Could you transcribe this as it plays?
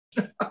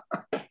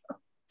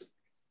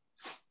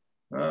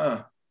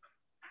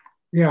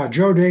Yeah,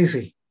 Joe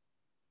Daisy.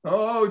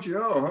 Oh,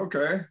 Joe,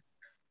 okay.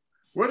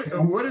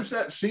 What is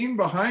that scene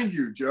behind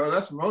you, Joe?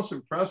 That's most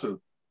impressive.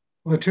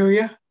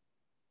 Latuya.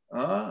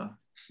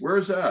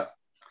 Where's that?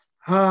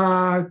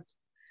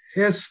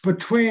 It's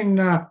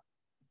between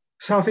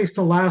Southeast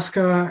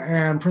Alaska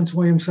and Prince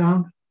William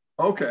Sound.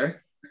 Okay.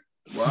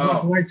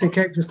 Wow. Icy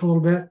Cape just a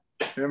little bit.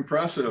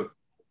 Impressive.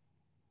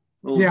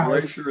 Little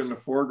glacier in the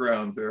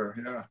foreground there.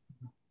 Yeah.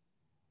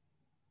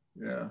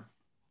 Yeah.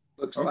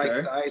 Looks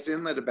like Dyes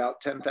Inlet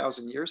about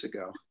 10,000 years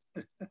ago.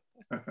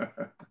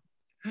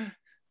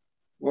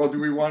 Well, do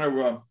we want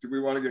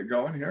to get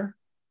going here?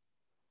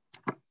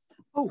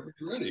 Oh,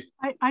 ready.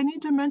 I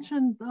need to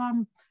mention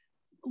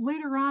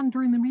later on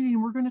during the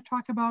meeting, we're going to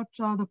talk about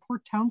the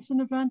Port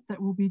Townsend event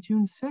that will be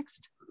June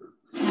 6th.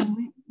 And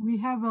we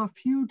have a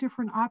few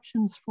different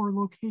options for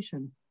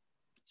location.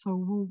 So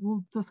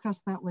we'll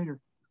discuss that later.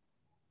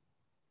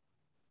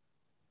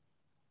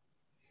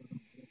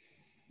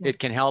 It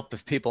can help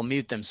if people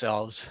mute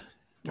themselves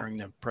during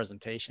the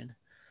presentation.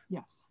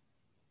 Yes.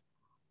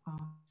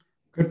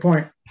 Good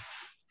point.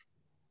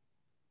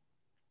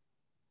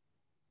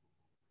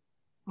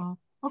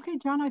 Okay,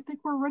 John, I think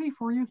we're ready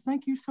for you.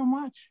 Thank you so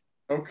much.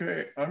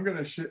 Okay, I'm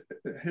going to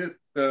hit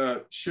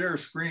share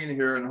screen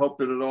here and hope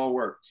that it all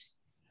works.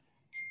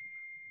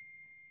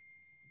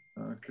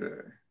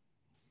 Okay.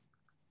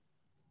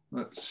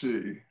 Let's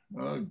see.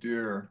 Oh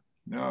dear.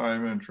 Now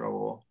I'm in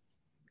trouble.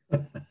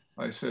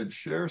 I said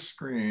share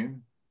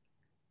screen.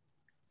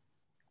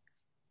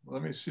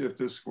 Let me see if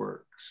this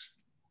works.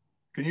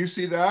 Can you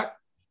see that?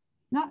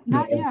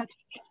 Not yet.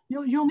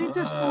 You'll need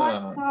to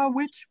select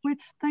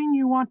which thing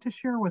you want to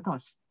share with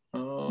us.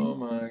 Oh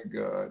my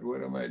God,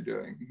 what am I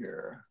doing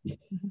here?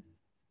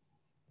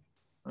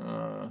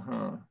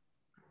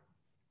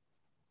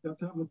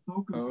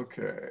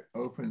 Okay,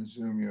 open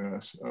Zoom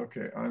US.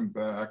 Okay, I'm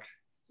back.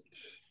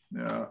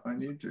 Now I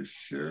need to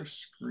share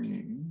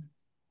screen.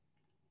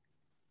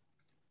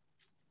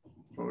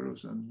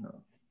 Photos and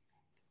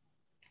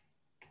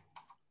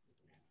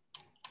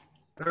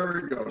there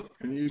we go.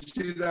 Can you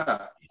see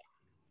that?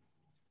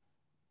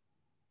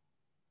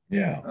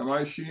 Yeah. Am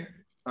I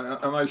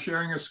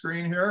sharing a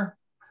screen here?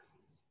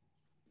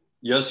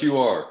 Yes, you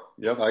are.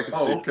 Yep, I can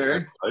see.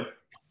 Okay.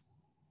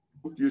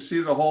 Do you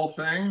see the whole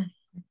thing?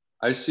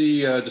 I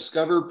see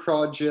Discover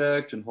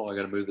Project, and hold on, I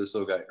got to move this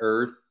little guy,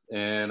 Earth,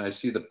 and I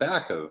see the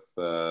back of,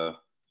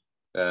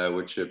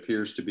 which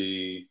appears to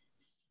be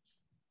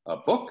a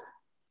book.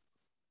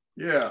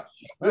 Yeah,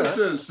 this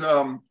is,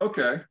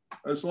 okay,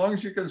 as long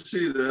as you can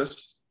see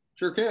this.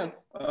 Sure can.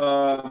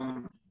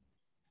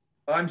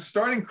 I'm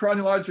starting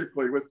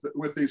chronologically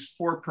with these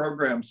 4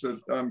 programs that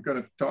I'm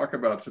going to talk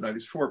about tonight,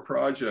 these 4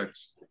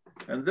 projects.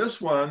 And this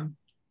one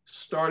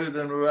started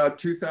in about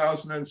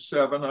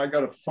 2007. I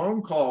got a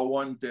phone call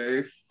one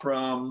day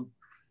from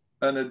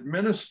an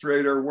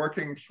administrator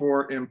working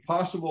for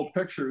Impossible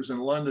Pictures in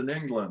London,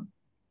 England.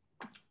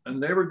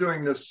 And they were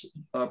doing this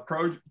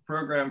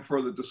program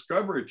for the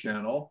Discovery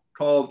Channel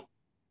called,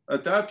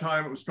 at that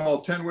time, it was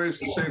called 10 Ways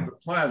to Save the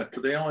Planet,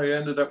 but they only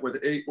ended up with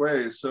 8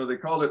 ways. So they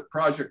called it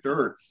Project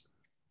Earth.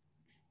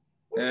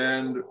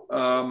 And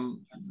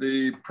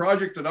the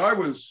project that I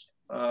was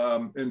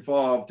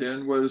involved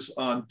in was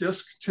on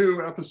disc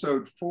 2,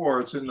 episode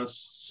 4. It's in the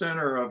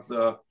center of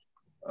the,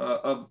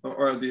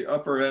 or the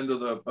upper end of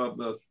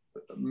the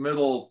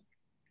middle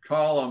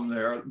column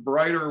there,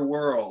 Brighter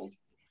World.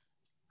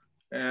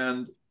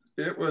 And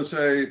it was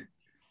the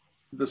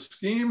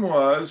scheme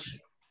was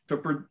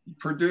to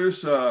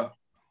produce a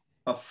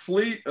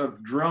fleet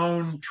of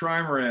drone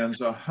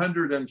trimarans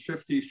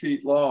 150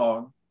 feet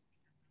long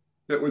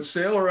that would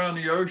sail around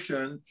the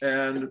ocean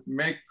and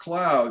make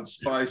clouds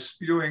by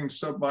spewing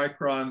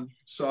submicron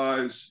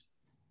size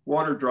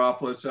water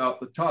droplets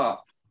out the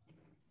top.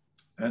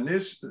 And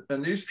these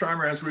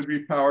trimarans would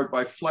be powered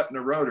by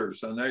Flettner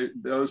rotors, and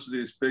those are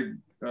these big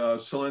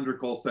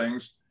cylindrical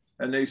things,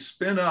 and they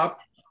spin up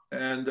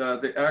and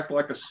they act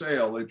like a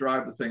sail. They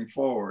drive the thing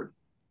forward.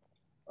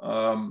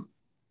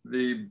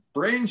 The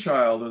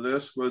brainchild of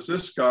this was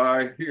this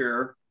guy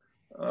here,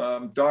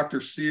 Dr.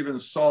 Stephen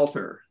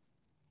Salter.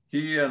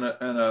 He and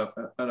a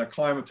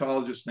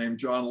climatologist named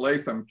John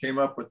Latham came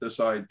up with this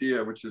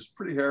idea, which is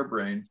pretty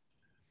harebrained.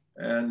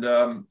 And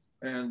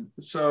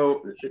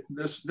so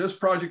this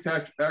project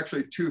had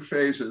actually 2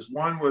 phases.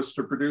 One was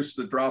to produce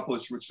the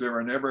droplets, which they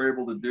were never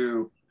able to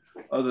do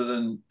other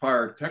than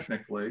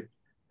pyrotechnically.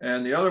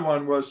 And the other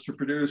one was to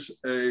produce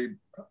a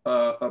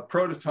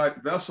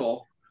prototype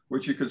vessel,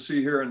 which you can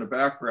see here in the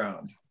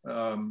background,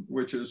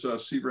 which is a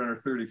Searunner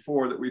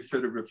 34 that we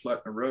fitted with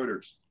Flettner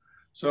rotors.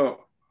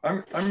 So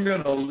I'm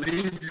going to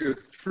lead you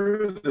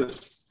through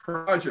this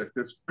project.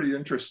 It's pretty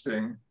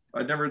interesting.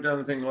 I'd never done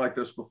anything like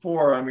this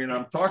before. I mean,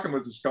 I'm talking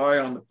with this guy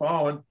on the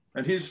phone,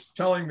 and he's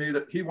telling me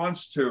that he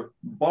wants to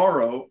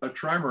borrow a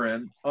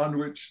trimaran on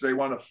which they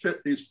want to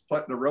fit these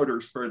Flettner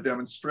rotors for a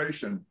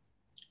demonstration.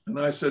 And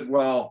I said,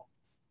 well,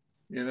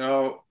 you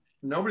know,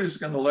 nobody's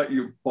going to let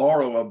you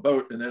borrow a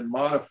boat and then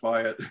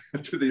modify it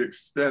to the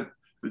extent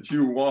that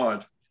you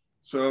want.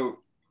 So,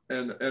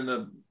 and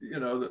the, you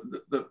know,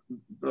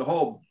 the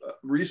whole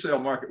resale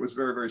market was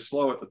very, very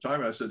slow at the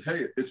time. And I said,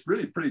 hey, it's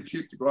really pretty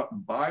cheap to go out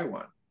and buy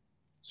one.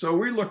 So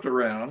we looked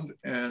around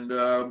and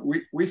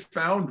we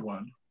found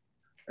one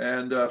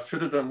and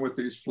fitted them with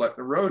these Flettner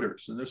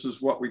rotors. And this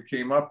is what we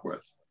came up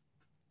with.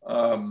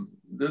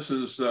 This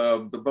is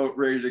the boat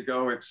ready to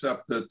go,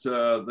 except that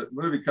the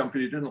movie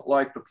company didn't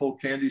like the full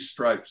candy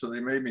stripe, so they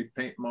made me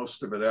paint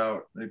most of it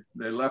out.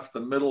 They left the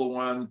middle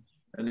one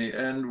and the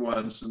end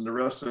ones, and the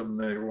rest of them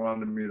they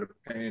wanted me to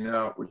paint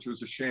out, which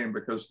was a shame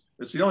because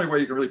it's the only way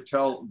you can really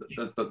tell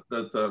that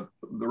the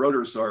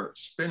rotors are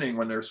spinning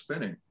when they're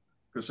spinning,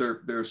 because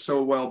they're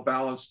so well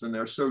balanced and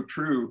they're so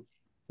true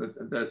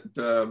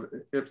that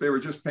if they were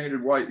just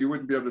painted white, you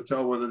wouldn't be able to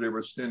tell whether they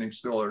were standing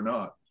still or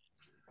not.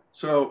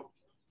 So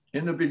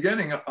in the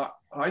beginning,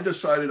 I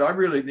decided I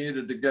really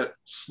needed to get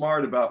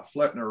smart about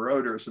Flettner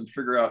rotors and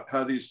figure out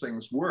how these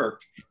things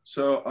worked.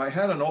 So I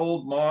had an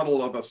old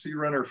model of a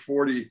Searunner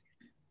 40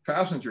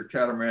 passenger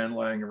catamaran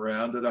laying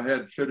around that I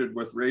had fitted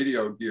with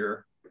radio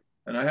gear.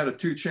 And I had a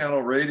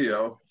 2-channel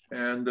radio.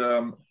 And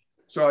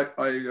so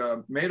I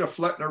made a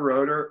Flettner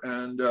rotor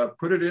and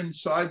put it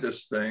inside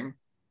this thing.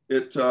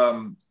 It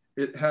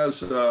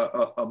has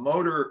a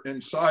motor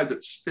inside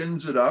that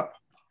spins it up.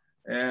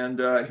 And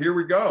here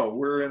we go.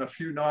 We're in a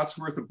few knots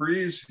worth of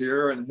breeze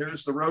here, and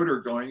here's the rotor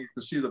going. You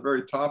can see the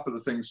very top of the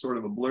thing sort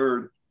of a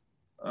blurred.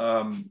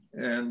 That's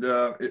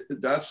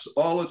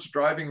all that's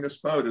driving this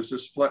boat is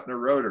this Flettner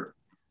rotor.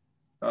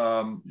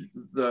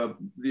 The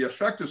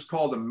effect is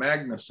called a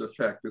Magnus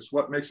effect. It's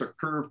what makes a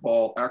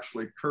curveball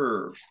actually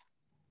curve.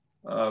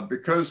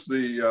 Because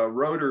the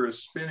rotor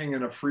is spinning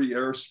in a free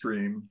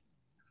airstream,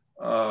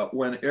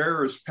 when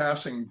air is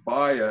passing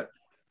by it,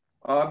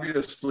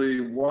 obviously,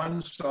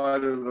 one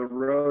side of the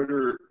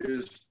rotor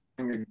is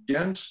going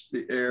against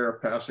the air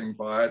passing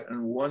by it,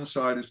 and one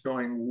side is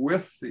going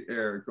with the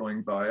air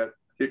going by it.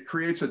 It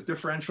creates a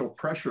differential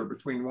pressure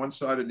between one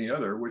side and the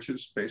other, which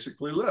is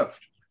basically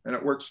lift, and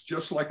it works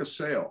just like a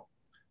sail.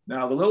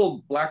 Now, the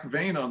little black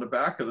vein on the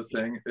back of the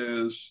thing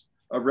is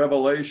a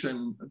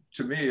revelation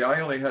to me.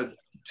 I only had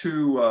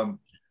two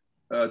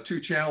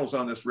channels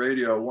on this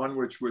radio, one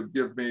which would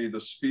give me the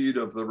speed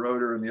of the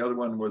rotor, and the other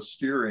one was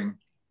steering.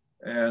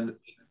 And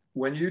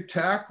when you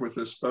tack with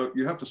this boat,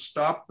 you have to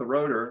stop the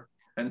rotor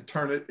and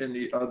turn it in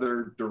the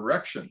other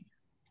direction.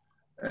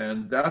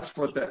 And that's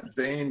what that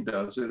vane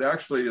does. It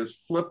actually is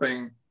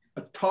flipping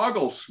a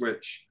toggle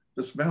switch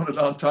that's mounted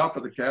on top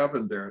of the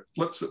cabin there. It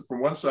flips it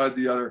from one side to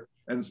the other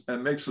and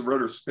makes the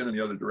rotor spin in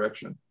the other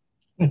direction.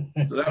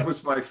 So that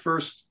was my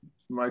first,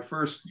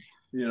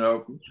 you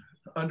know,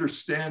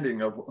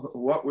 understanding of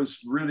what was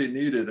really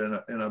needed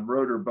in a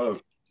rotor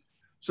boat.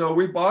 So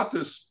we bought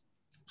this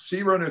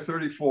Searunner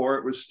 34.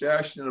 It was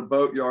stashed in a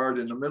boatyard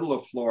in the middle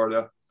of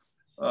Florida,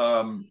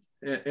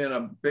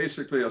 in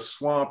basically a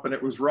swamp, and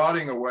it was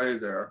rotting away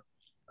there.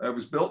 It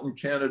was built in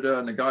Canada,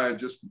 and the guy had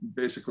just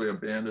basically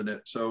abandoned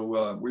it.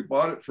 So we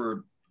bought it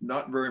for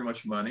not very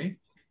much money.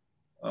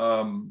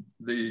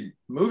 The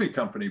movie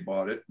company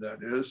bought it, that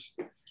is,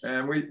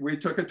 and we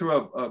took it to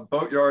a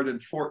boatyard in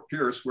Fort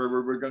Pierce, where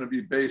we were going to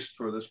be based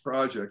for this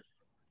project,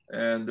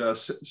 and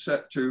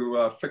set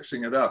to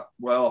fixing it up.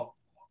 Well,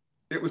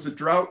 it was a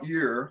drought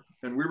year,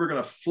 and we were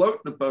going to float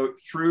the boat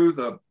through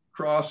the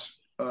cross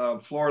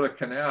Florida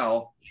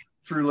Canal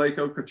through Lake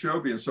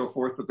Okeechobee and so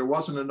forth, but there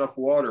wasn't enough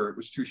water. It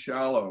was too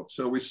shallow.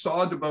 So we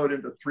sawed the boat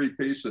into 3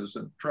 pieces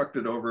and trucked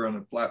it over on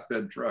a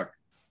flatbed truck.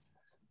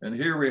 And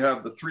here we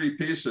have the 3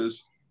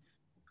 pieces.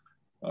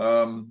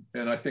 And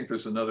I think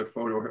there's another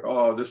photo here.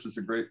 Oh, this is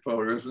a great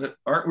photo, isn't it?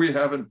 Aren't we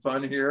having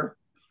fun here?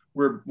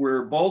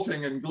 We're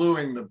bolting and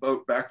gluing the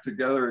boat back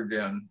together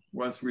again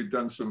once we've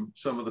done some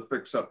of the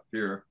fix up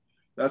here.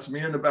 That's me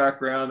in the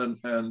background,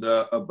 and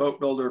a boat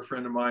builder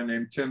friend of mine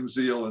named Tim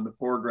Zeal in the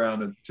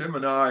foreground. And Tim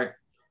and I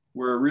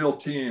were a real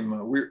team.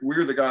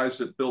 We're the guys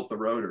that built the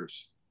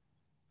rotors.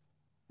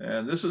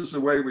 And this is the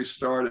way we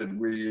started.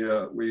 We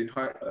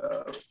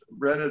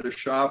rented a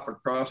shop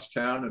across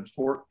town in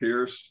Fort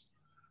Pierce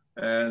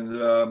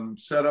and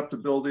set up to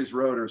build these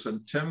rotors.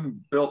 And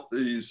Tim built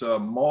these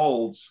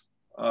molds.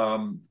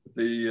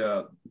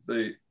 This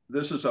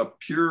is a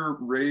pure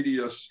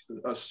radius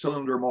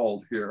cylinder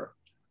mold here.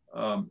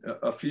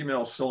 A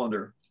female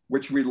cylinder,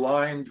 which we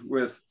lined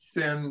with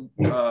thin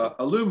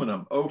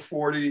aluminum,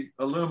 040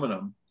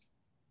 aluminum.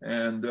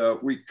 And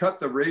we cut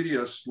the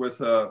radius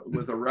with a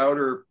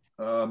router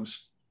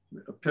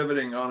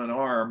pivoting on an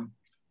arm.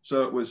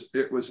 So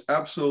it was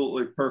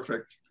absolutely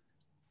perfect.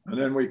 And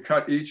then we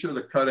cut each of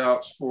the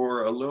cutouts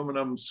for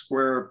aluminum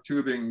square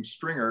tubing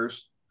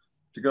stringers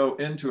to go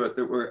into it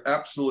that were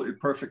absolutely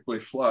perfectly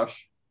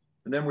flush.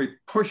 And then we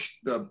pushed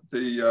the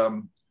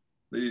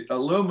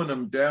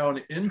aluminum down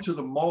into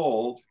the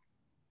mold,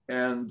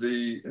 and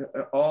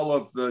all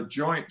of the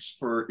joints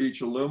for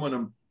each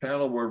aluminum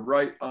panel were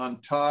right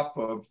on top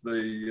of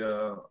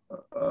the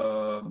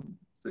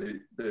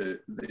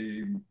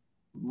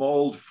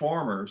mold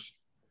formers.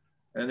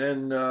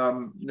 And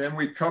then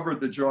we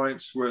covered the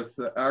joints with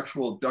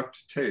actual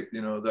duct tape,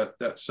 you know,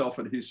 that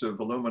self-adhesive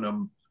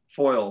aluminum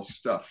foil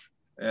stuff,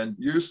 and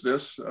used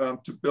this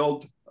to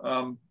build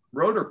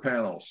rotor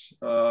panels,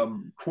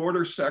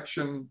 quarter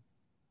section,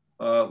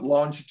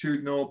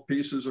 longitudinal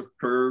pieces of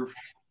curved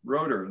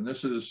rotor. And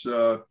this is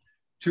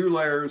 2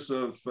 layers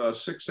of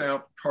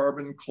 6-ounce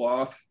carbon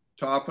cloth,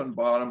 top and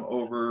bottom,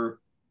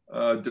 over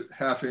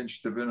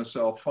 1/2-inch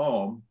Divinycell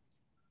foam,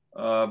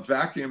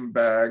 vacuum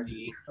bag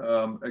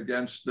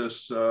against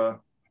this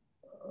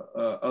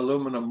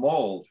aluminum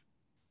mold.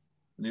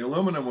 And the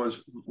aluminum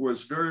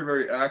was very,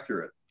 very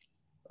accurate.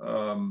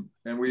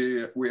 And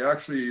we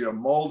actually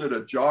molded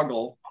a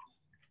joggle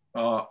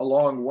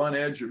along one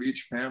edge of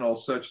each panel,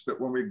 such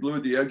that when we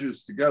glued the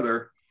edges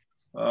together,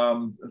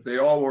 they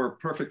all were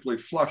perfectly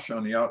flush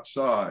on the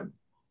outside.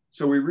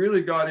 So we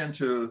really got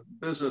into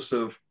the business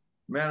of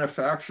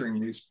manufacturing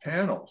these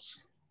panels.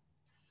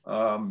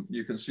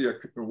 You can see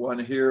one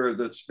here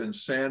that's been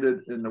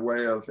sanded in the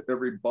way of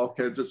every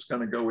bulkhead that's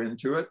going to go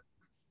into it.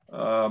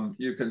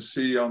 You can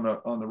see on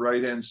the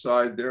right-hand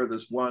side there,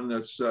 there's one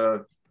that's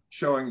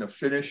showing the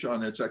finish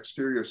on its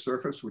exterior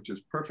surface, which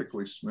is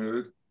perfectly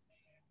smooth.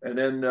 And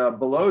then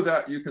below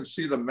that, you can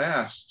see the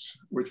masts,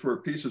 which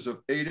were pieces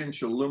of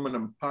 8-inch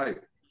aluminum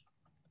pipe,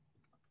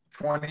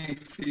 20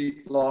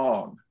 feet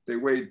long. They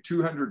weighed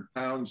 200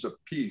 pounds a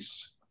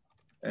piece.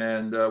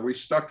 And we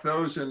stuck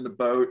those in the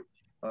boat,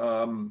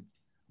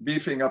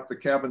 beefing up the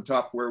cabin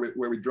top where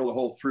we drill a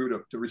hole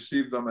through to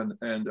receive them,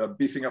 and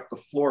beefing up the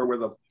floor where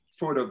the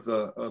foot of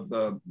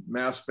the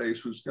mast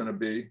base was going to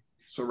be,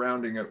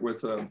 surrounding it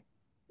with a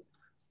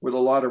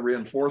lot of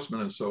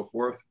reinforcement and so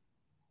forth.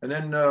 And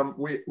then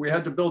we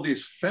had to build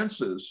these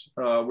fences,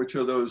 which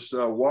are those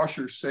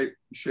washer-shaped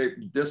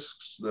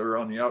discs that are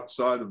on the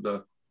outside of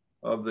the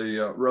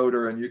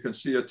rotor. And you can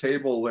see a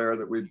table there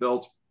that we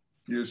built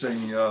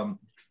using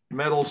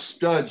metal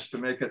studs to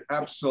make it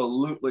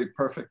absolutely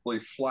perfectly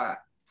flat,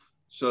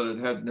 so that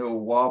it had no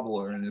wobble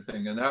or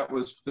anything. And that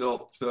was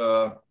built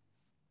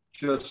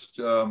just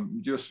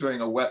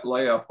doing a wet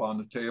layup on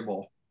the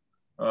table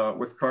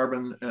with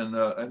carbon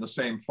and the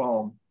same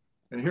foam.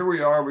 And here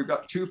we are, we've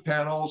got 2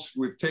 panels.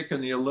 We've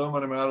taken the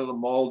aluminum out of the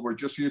mold. We're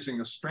just using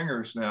the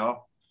stringers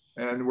now.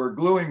 And we're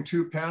gluing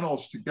 2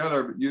 panels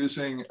together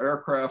using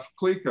aircraft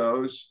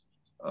clecos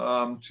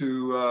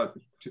to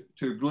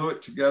glue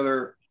it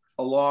together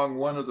along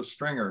one of the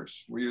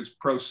stringers. We use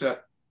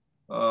Pro-Set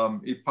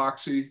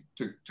epoxy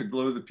to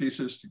glue the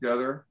pieces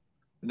together.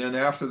 And then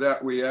after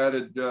that, we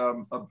added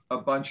a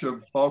bunch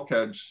of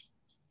bulkheads.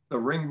 The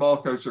ring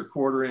bulkheads are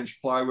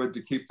 1/4-inch plywood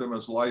to keep them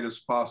as light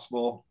as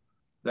possible.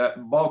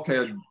 That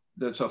bulkhead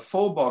that's a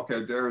full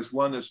bulkhead there is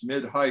one that's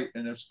mid-height,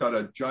 and it's got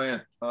a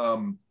giant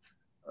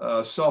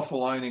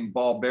self-aligning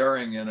ball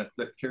bearing in it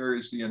that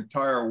carries the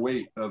entire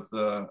weight of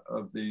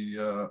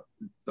the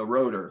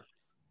rotor.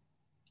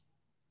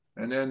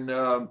 And then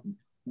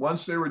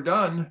once they were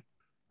done,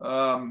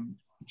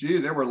 gee,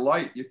 they were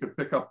light. You could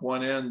pick up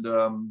one end.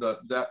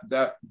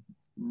 That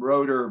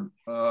rotor,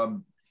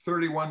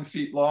 31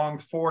 feet long,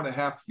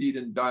 4.5 feet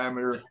in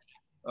diameter,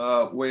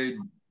 weighed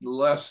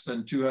less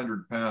than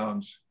 200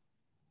 pounds.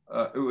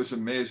 It was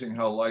amazing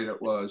how light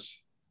it was.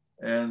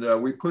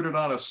 And we put it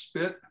on a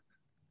spit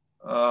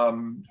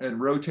and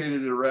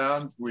rotated it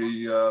around.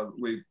 We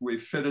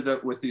fitted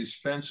it with these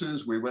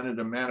fences. We went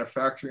into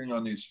manufacturing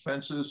on these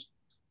fences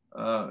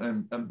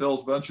and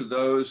built a bunch of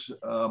those,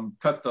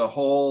 cut the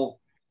hole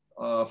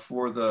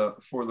for the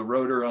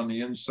rotor on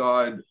the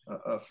inside,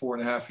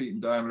 4.5 feet in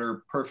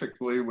diameter,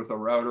 perfectly with a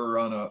router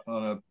on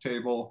a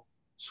table,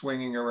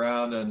 swinging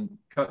around, and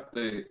cut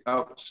the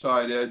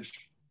outside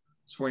edge,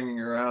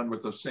 swinging around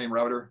with the same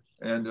router,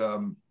 and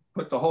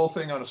put the whole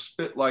thing on a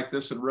spit like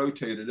this and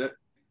rotated it.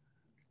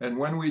 And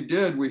when we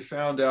did, we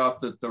found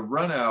out that the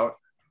runout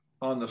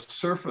on the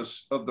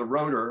surface of the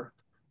rotor,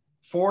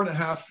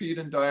 4.5 feet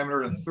in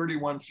diameter and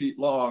 31 feet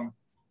long,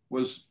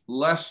 was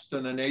less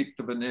than 1/8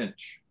 of an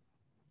inch.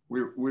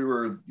 We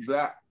were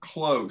that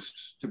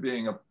close to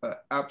being an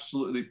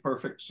absolutely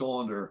perfect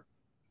cylinder.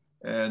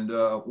 And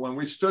when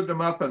we stood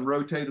them up and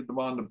rotated them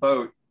on the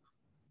boat,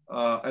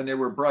 and they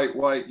were bright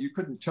white, you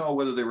couldn't tell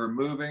whether they were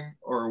moving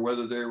or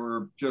whether they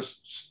were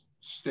just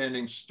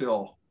standing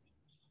still.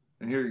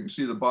 And here you can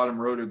see the bottom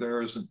rotor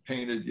there isn't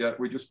painted yet.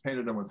 We just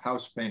painted them with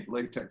house paint,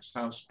 latex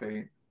house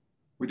paint.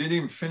 We didn't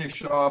even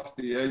finish off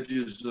the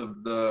edges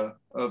of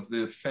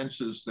the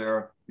fences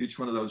there, each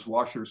one of those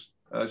washers.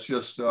 It's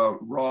just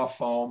raw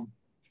foam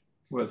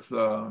with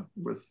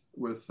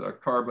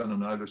carbon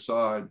on either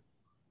side.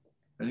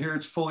 And here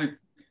it's fully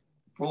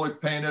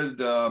painted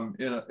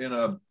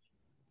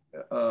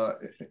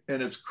in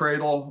its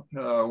cradle.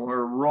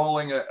 We're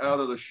rolling it out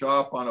of the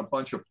shop on a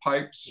bunch of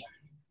pipes,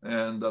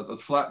 and the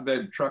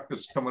flatbed truck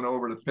is coming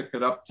over to pick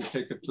it up to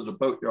take it to the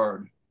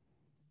boatyard.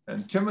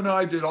 And Tim and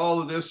I did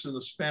all of this in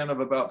the span of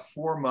about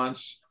 4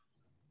 months,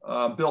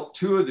 built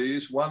 2 of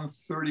these, one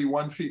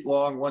 31 feet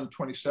long, one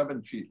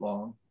 27 feet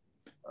long.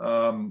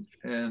 Meanwhile,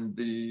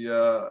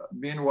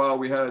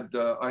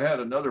 I had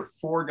another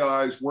 4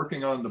 guys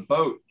working on the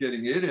boat,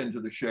 getting it into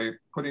the shape,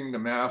 putting the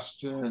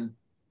mast in,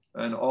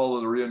 and all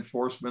of the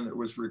reinforcement that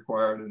was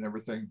required and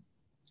everything.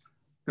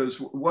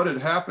 Because what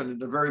had happened in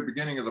the very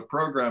beginning of the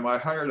program, I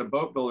hired a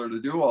boat builder to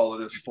do all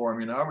of this for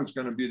me, and I was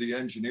going to be the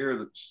engineer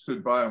that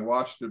stood by and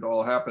watched it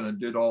all happen and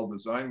did all the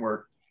design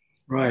work.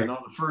 Right. And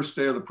on the first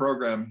day of the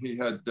program, he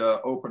had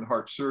open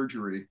heart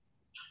surgery.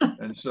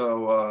 And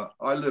so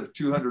I lived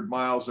 200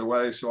 miles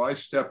away. So I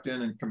stepped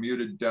in and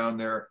commuted down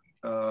there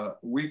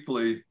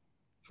weekly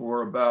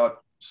for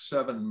about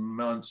 7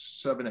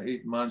 to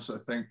 8 months, I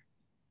think,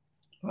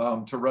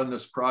 to run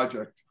this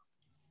project.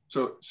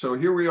 So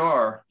here we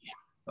are.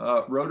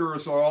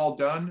 Rotors are all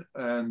done,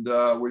 and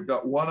we've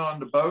got one on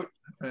the boat,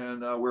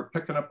 and we're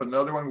picking up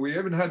another one. We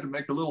even had to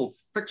make a little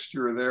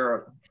fixture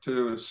there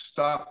to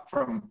stop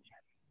from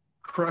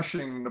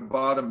crushing the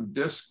bottom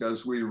disc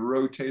as we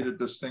rotated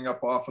this thing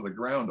up off of the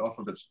ground, off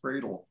of its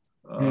cradle.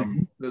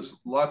 There's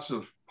lots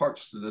of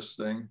parts to this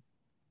thing.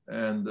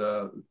 And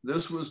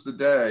this was the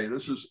day.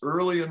 This was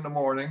early in the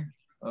morning.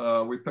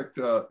 We picked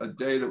a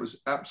day that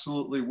was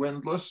absolutely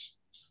windless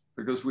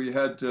because we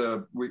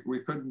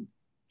couldn't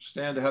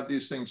stand to have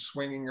these things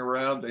swinging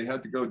around. They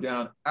had to go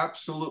down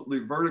absolutely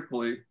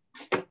vertically.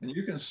 And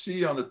you can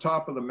see on the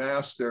top of the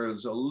mast, there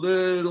is a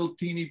little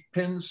teeny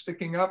pin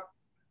sticking up.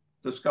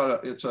 It's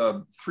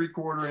a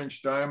 3/4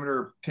 inch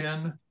diameter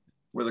pin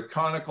with a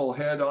conical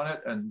head on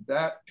it. And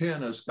that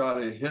pin has got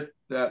to hit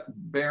that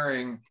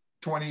bearing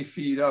 20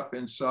 feet up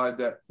inside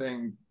that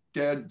thing,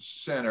 dead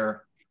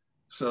center,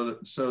 so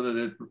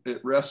that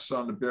it rests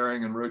on the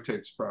bearing and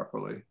rotates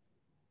properly.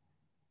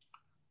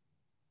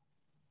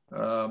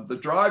 The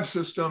drive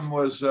system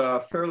was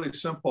fairly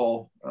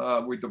simple.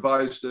 We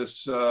devised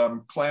this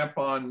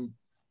clamp-on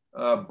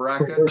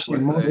bracket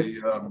with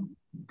a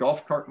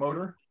golf cart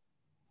motor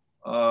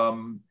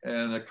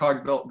and a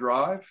cog belt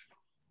drive.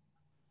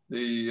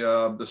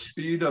 The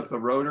speed of the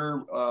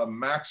rotor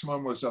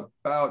maximum was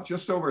about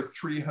just over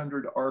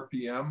 300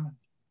 RPM.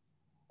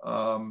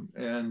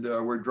 And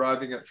we're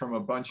driving it from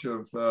a bunch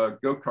of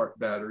go-kart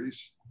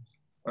batteries,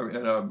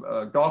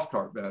 golf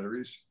cart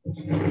batteries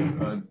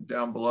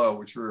down below,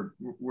 which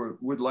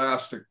would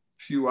last a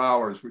few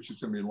hours, which is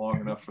going to be long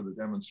enough for the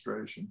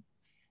demonstration.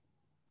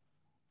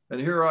 And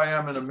here I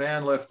am in a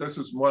man lift. This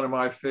is one of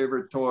my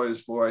favorite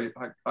toys, boy.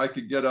 I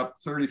could get up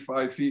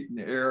 35 feet in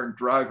the air and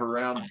drive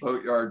around the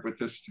boatyard with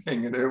this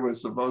thing, and it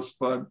was the most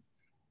fun.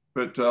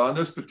 But on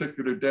this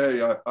particular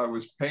day, I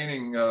was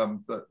painting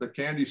the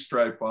candy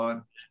stripe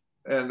on,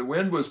 and the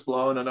wind was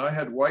blowing, and I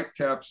had white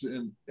caps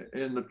in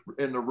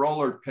the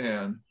roller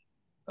pan.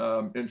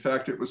 In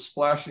fact, it was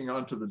splashing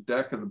onto the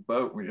deck of the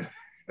boat. We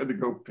had to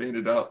go paint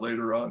it out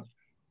later on.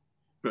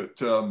 But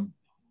the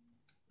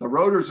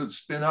rotors would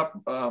spin up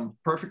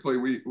perfectly.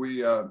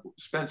 We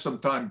spent some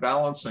time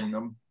balancing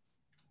them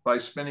by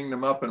spinning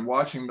them up and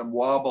watching them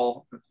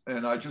wobble.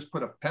 And I just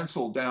put a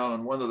pencil down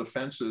on one of the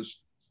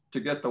fences to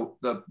get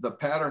the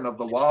pattern of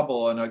the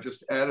wobble. And I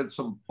just added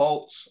some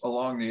bolts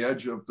along the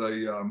edge of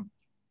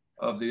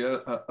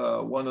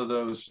one of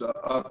those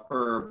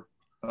upper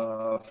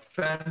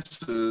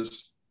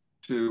fences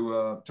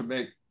to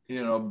make,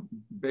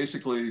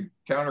 basically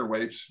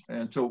counterweights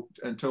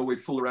until we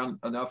fooled around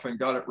enough and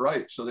got it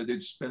right so that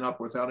they'd spin up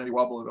without any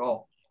wobble at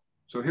all.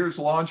 So here's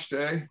launch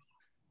day.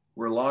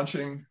 We're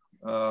launching.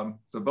 The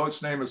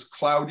boat's name is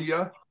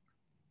Claudia.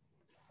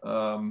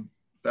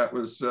 That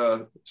was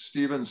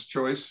Stephen's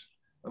choice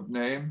of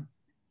name.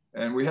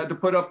 And we had to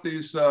put up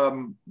these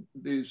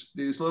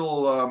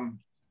little,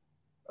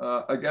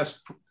 I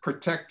guess,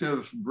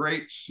 protective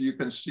grates you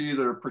can see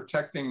that are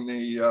protecting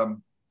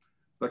the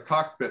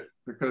cockpit,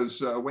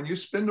 because when you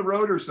spin the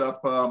rotors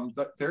up,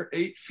 they're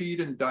 8 feet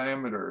in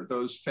diameter,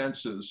 those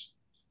fences.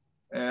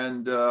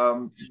 And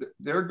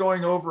they're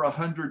going over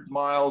 100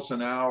 miles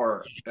an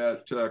hour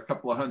at a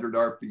couple of hundred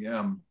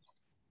RPM.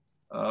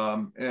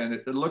 And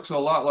it looks a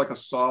lot like a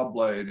saw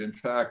blade. In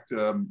fact,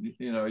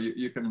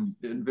 you can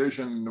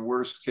envision the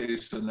worst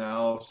case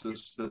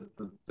analysis that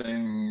the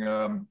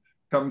thing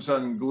comes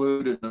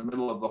unglued in the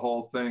middle of the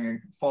whole thing and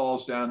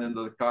falls down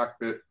into the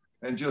cockpit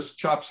and just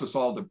chops us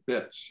all to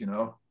bits,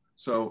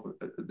 So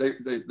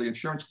the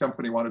insurance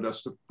company wanted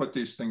us to put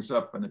these things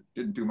up, and it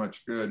didn't do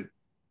much good.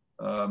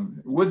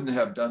 Wouldn't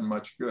have done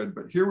much good,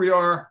 but here we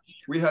are.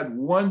 We had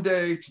one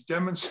day to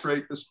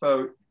demonstrate this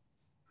boat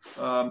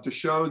to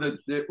show that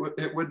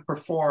it would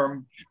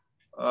perform.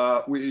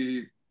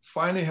 We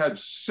finally had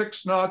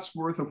 6 knots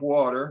worth of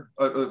water,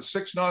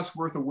 6 knots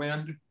worth of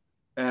wind,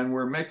 and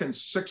we're making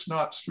 6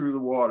 knots through the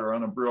water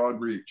on a broad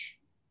reach.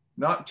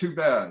 Not too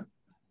bad.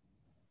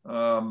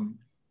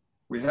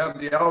 We have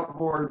the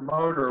outboard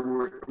motor.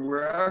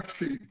 We're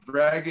actually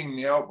dragging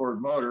the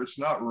outboard motor. It's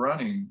not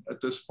running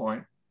at this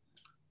point.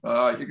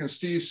 You can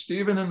see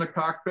Stephen in the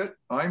cockpit.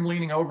 I'm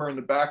leaning over in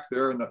the back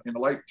there in a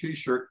light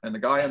t-shirt, and the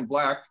guy in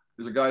black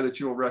is a guy that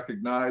you'll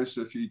recognize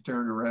if he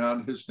turned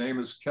around. His name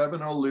is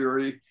Kevin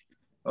O'Leary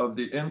of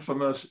the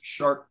infamous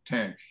Shark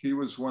Tank. He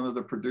was one of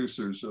the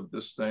producers of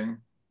this thing.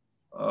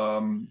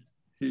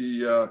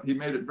 he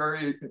made it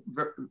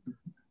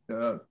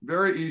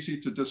very easy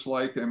to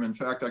dislike him. In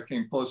fact, I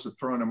came close to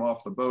throwing him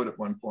off the boat at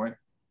one point.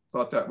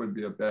 Thought that would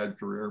be a bad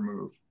career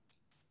move.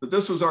 But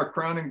this was our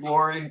crowning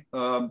glory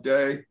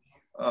day.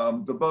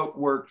 The boat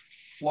worked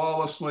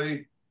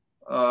flawlessly.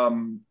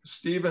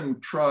 Stephen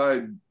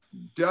tried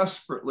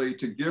desperately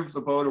to give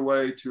the boat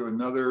away to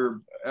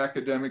another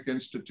academic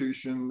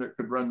institution that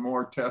could run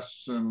more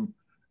tests and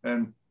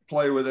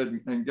play with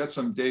it and get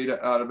some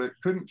data out of it.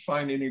 Couldn't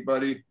find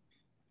anybody.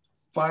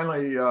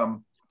 Finally,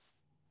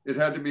 it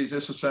had to be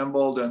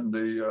disassembled, and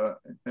the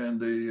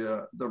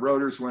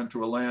rotors went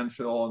to a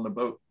landfill, and the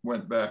boat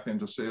went back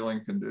into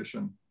sailing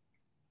condition.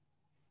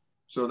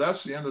 So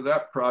that's the end of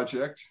that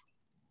project.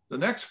 The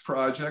next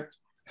project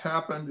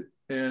happened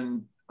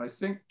in, I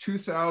think,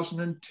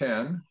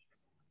 2010.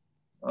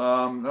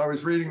 I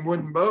was reading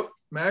WoodenBoat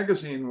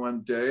magazine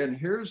one day, and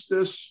here's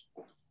this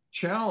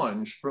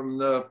challenge from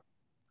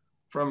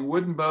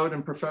WoodenBoat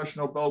and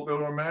Professional Boat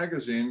Builder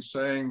magazine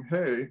saying,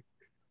 hey,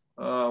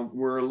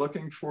 we're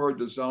looking for a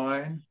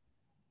design,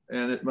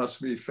 and it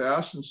must be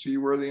fast and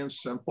seaworthy and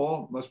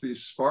simple. It must be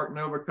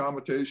Spartan-Nova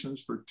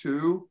accommodations for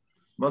 2,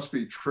 must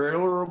be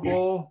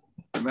trailerable,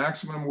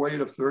 maximum weight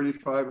of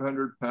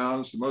 3,500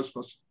 pounds. The most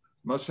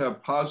must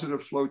have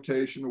positive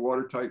flotation,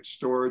 watertight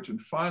storage. And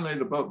finally,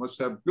 the boat must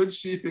have good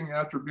seeping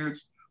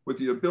attributes with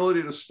the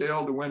ability to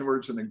sail to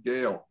windwards in a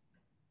gale.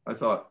 I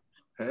thought,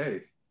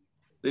 hey,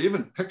 they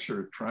even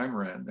picture a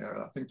trimaran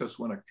there. I think that's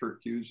one of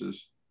Kurt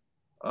Hughes's.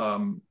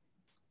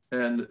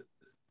 And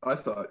I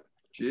thought,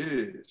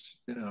 geez,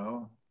 you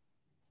know,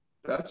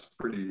 that's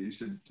pretty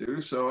easy to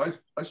do. So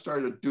I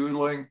started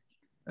doodling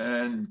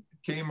and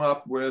came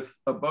up with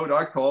a boat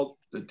I called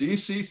the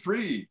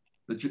DC-3,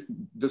 the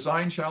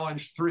Design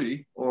Challenge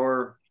 3,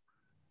 or,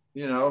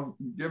 you know,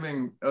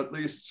 giving at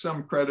least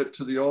some credit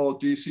to the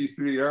old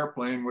DC-3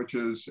 airplane, which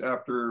is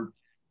after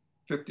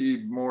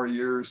 50 more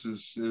years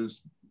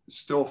is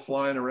still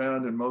flying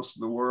around in most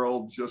of the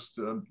world. Just,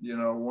 you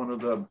know, one of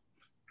the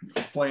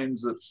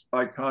planes that's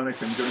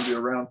iconic and going to be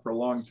around for a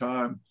long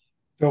time.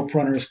 Dope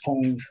Runners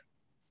planes.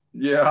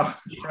 Yeah,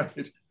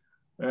 right.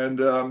 And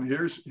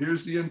here's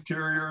the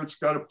interior. It's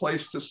got a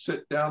place to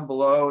sit down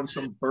below and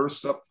some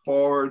berths up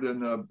forward,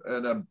 and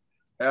a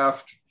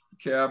aft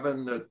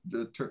cabin that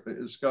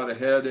it's got a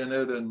head in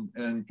it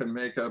and can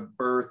make a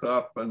berth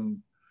up, and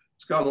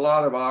it's got a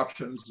lot of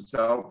options. It's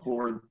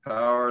outboard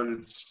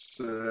powered.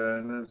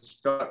 And it's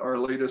got our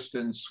latest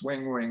in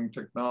swing wing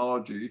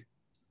technology.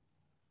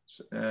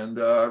 And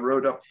I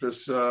wrote up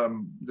this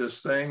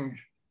this thing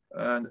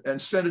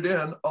and sent it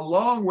in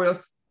along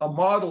with a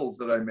model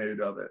that I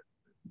made of it,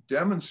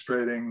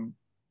 demonstrating,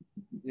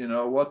 you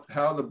know,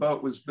 how the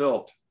boat was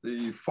built.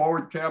 The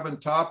forward cabin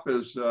top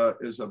is a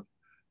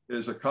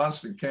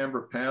constant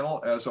camber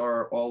panel, as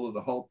are all of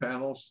the hull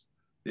panels.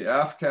 The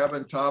aft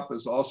cabin top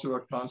is also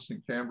a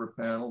constant camber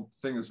panel.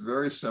 The thing is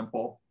very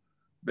simple,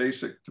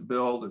 basic to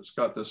build. It's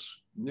got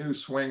this new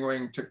swing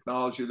wing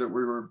technology that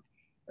we were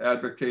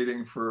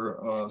advocating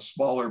for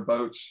smaller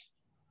boats,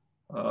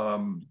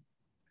 and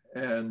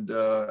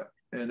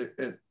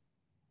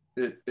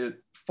it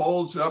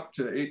folds up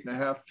to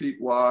 8.5 feet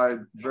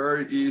wide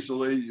very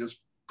easily. You just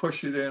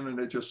push it in and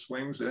it just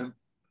swings in.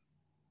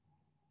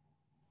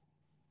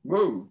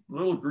 Whoa, a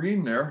little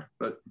green there,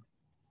 but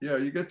yeah,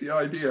 you get the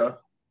idea.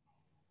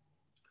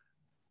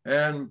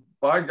 And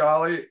by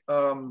golly,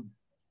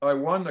 I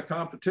won the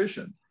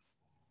competition.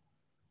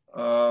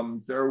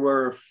 There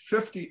were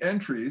 50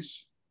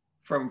 entries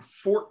from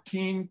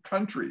 14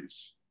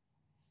 countries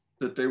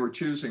that they were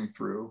choosing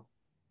through.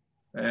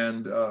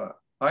 And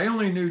I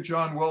only knew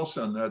John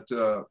Wilson at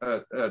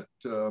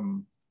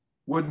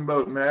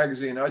WoodenBoat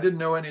magazine. I didn't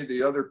know any of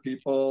the other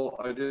people.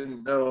 I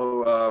didn't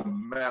know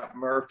Matt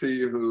Murphy,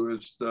 who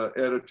is the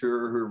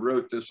editor who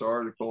wrote this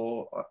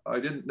article. I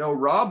didn't know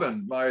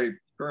Robin, my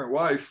current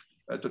wife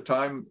at the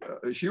time.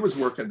 She was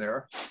working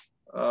there.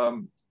 I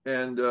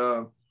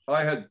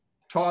had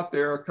taught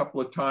there a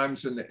couple of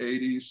times in the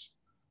 80s,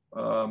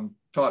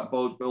 taught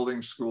boat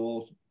building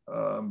school.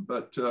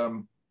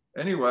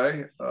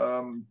 Anyway,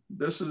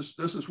 this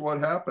is what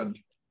happened.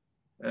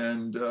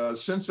 And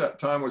since that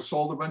time, we've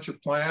sold a bunch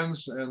of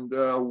plans, and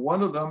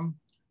one of them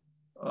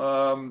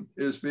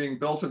is being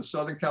built in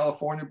Southern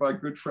California by a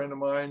good friend of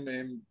mine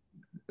named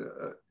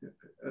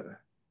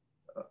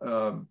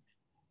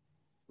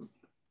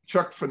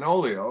Chuck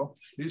Fenolio.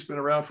 He's been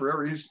around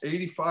forever. He's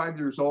 85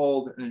 years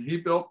old, and he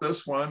built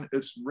this one.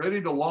 It's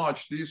ready to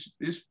launch.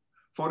 These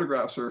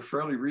photographs are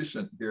fairly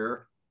recent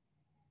here.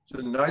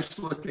 It's a nice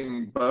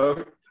looking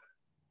boat.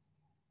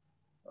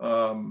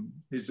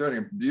 He's doing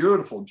a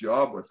beautiful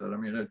job with it. I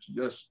mean, it's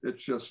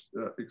just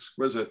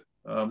exquisite.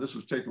 This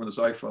was taken with his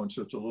iPhone,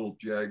 so it's a little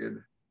jagged.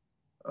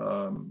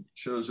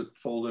 Shows it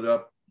folded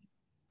up,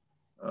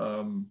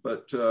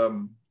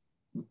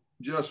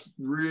 just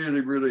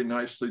really, really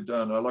nicely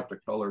done. I like the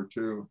color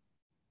too.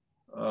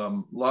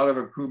 A lot of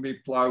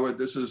Akumi plywood.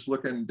 This is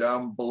looking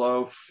down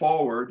below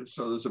forward.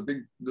 So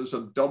there's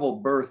a double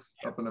berth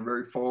up in the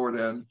very forward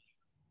end.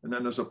 And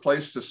then there's a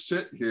place to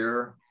sit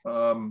here,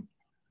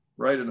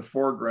 right in the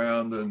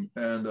foreground,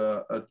 and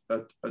a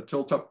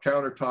tilt-up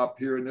countertop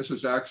here. And this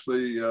is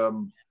actually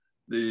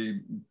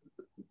the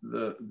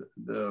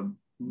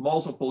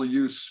multiple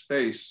use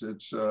space.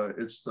 It's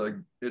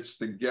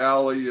the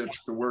galley,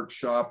 it's the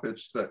workshop,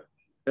 it's the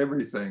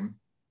everything.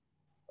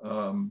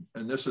 And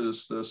this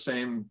is the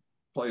same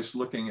place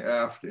looking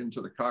aft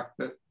into the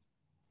cockpit.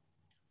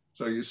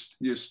 So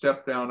you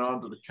step down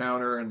onto the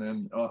counter and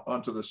then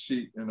onto the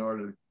seat in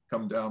order to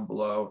come down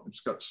below.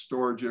 It's got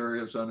storage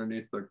areas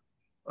underneath the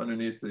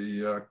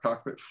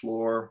cockpit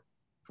floor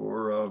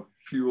for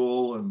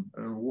fuel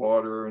and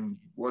water and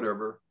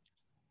whatever.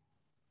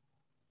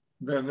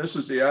 Then this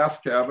is the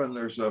aft cabin.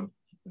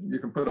 You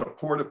can put a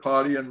porta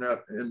potty in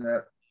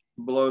that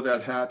below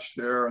that hatch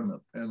there, and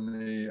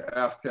the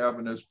aft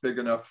cabin is big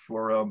enough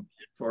for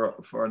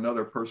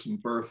another person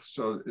berth,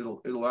 so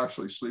it'll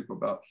actually sleep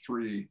about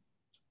 3.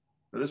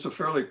 But it's a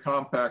fairly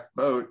compact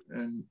boat,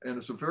 and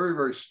it's a very,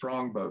 very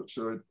strong boat.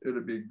 So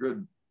it'd be a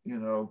good,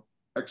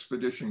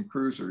 expedition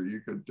cruiser.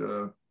 You could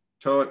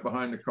tow it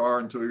behind the car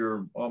until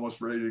you're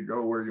almost ready to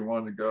go where you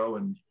want to go,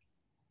 and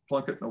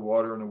plunk it in the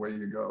water, and away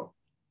you go.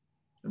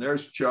 And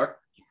there's Chuck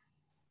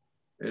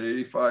at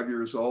 85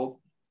 years old,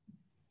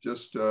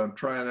 just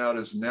trying out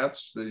his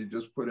nets that he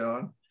just put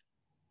on.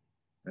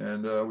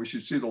 And we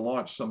should see the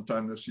launch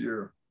sometime this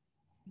year.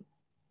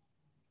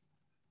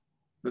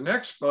 The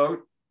next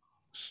boat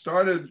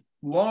started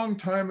long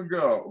time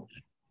ago.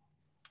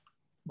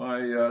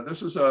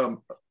 This is a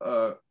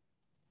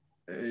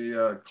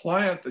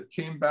client that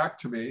came back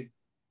to me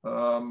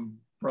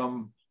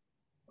from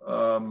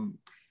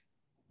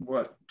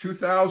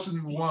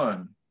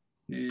 2001.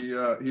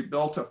 He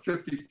built a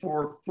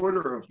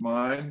 54-footer of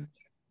mine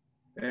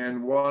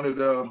and wanted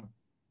a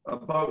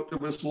boat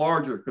that was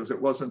larger because it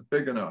wasn't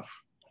big enough.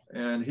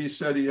 And he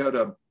said he had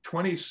a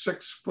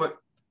 26-foot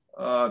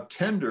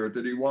tender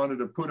that he wanted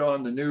to put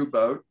on the new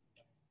boat.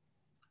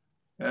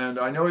 And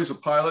I know he's a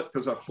pilot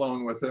because I've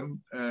flown with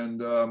him.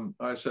 And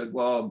I said,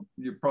 well,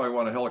 you probably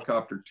want a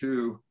helicopter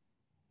too.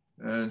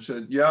 And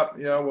said, yeah,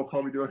 we'll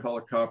probably do a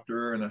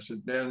helicopter. And I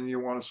said, then you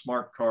want a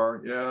smart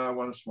car? Yeah, I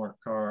want a smart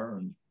car.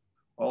 And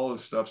all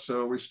this stuff.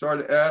 So we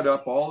started to add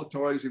up all the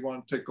toys he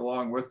wanted to take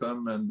along with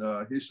him. And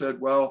he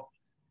said, well,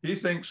 he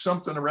thinks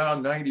something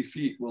around 90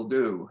 feet will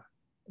do.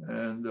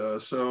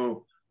 And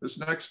so this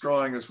next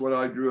drawing is what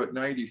I drew at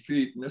 90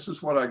 feet. And this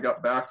is what I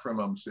got back from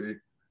him. See,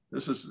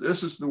 this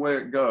is the way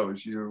it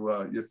goes.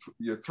 You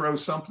throw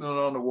something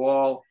on the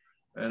wall,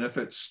 and if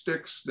it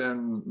sticks,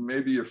 then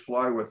maybe you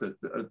fly with it.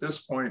 At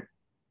this point,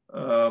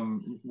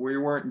 we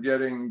weren't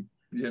getting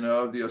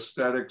the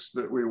aesthetics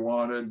that we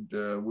wanted.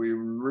 We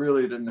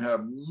really didn't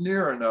have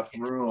near enough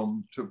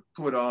room to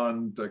put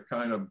on the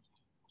kind of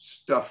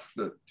stuff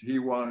that he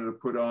wanted to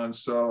put on.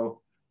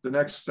 So the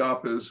next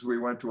stop is we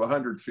went to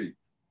 100 feet.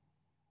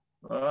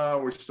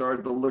 We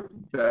started to look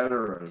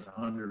better at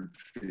 100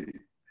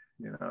 feet.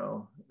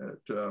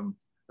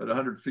 At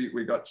 100 feet,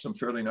 we got some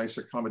fairly nice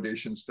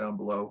accommodations down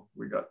below.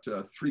 We got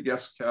 3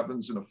 guest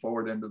cabins and a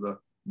forward end of the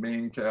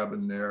main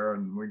cabin there.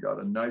 And we got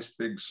a nice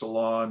big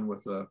salon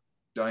with a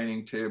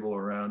dining table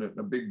around it and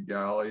a big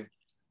galley.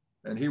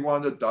 And he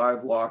wanted a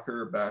dive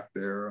locker back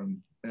there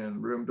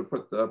and room to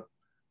put the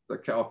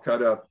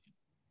Calcutta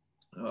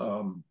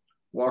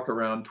walk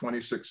around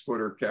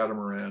 26-footer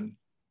catamaran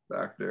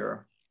back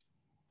there.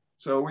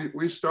 So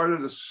we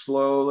started to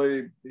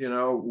slowly,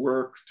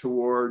 work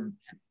toward,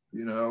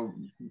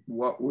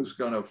 what was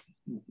gonna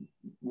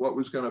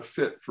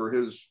fit for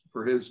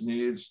his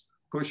needs,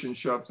 push and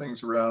shove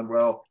things around.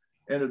 Well,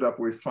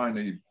 we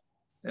finally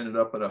ended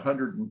up at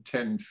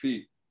 110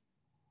 feet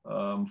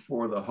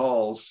for the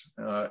hulls.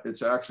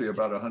 It's actually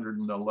about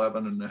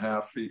 111 and a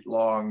half feet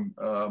long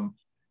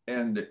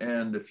end to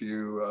end if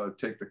you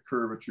take the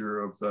curvature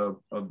of the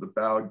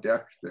bow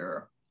deck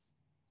there.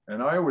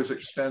 And I always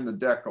extend the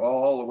deck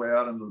all the way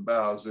out into the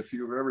bows. If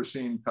you've ever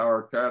seen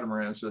power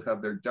catamarans that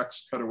have their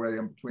decks cut away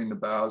in between the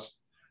bows,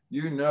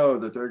 you know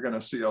that they're going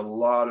to see a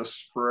lot of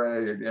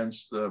spray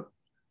against the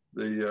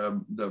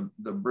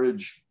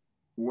bridge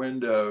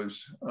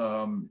windows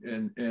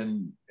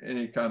in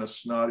any kind of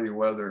snotty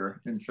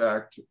weather. In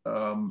fact,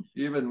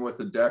 even with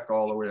the deck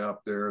all the way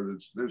up there,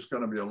 there's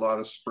going to be a lot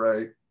of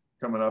spray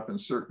coming up in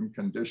certain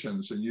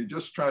conditions, and you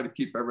just try to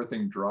keep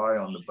everything dry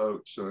on the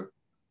boat. So,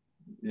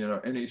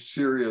 any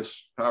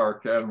serious power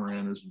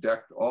catamaran is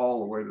decked all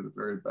the way to the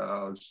very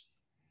bows.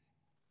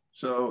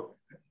 So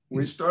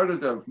we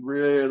started to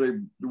really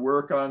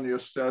work on the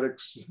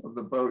aesthetics of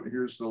the boat.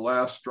 Here's the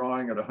last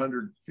drawing at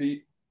 100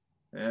 feet.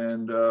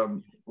 And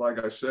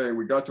like I say,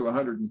 we got to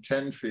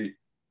 110 feet.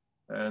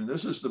 And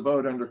this is the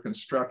boat under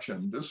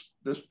construction.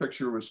 This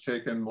picture was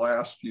taken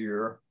last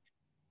year.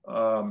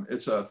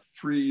 It's a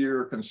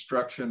 3-year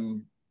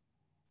construction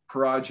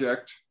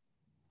project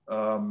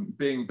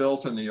being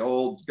built in the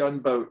old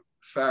gunboat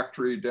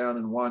factory down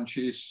in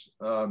Wanchese,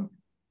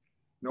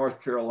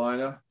 North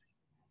Carolina.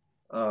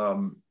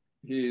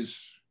 He's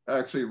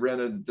actually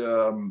rented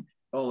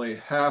only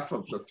half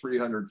of the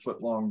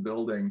 300-foot long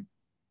building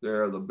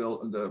there.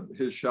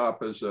 His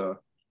shop is a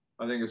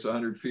I think it's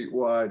 100 feet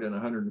wide and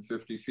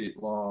 150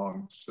 feet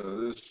long.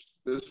 So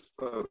this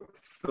boat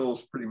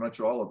fills pretty much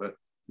all of it.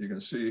 You can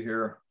see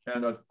here.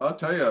 And I'll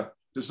tell you,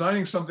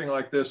 designing something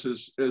like this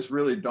is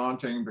really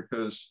daunting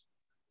because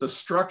the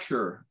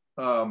structure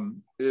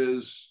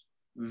is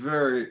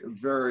very,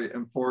 very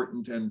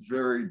important and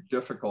very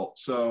difficult.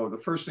 So the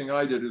first thing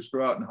I did is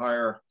go out and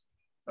hire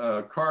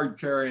a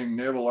card-carrying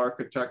naval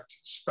architect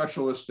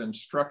specialist in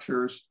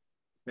structures.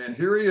 And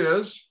here he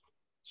is,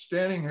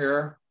 standing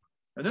here.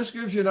 And this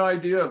gives you an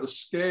idea of the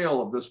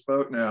scale of this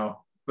boat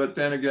now. But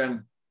then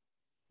again,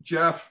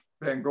 Jeff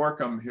Van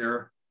Gorkum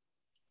here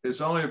is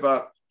only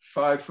about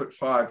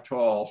 5'5"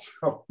 tall.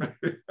 So,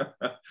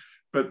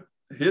 but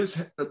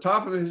the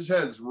top of his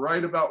head is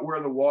right about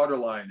where the water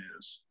line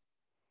is.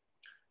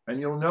 And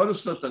you'll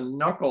notice that the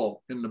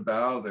knuckle in the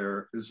bow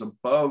there is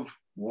above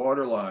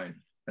waterline.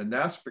 And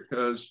that's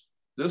because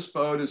this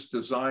boat is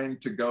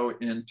designed to go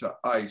into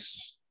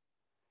ice.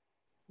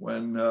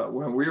 When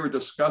we were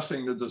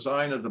discussing the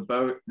design of the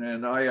boat,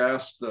 and I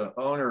asked the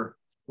owner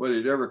whether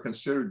he'd ever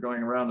considered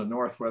going around the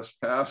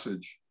Northwest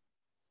Passage,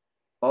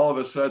 all of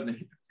a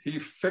sudden he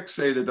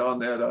fixated on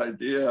that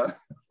idea.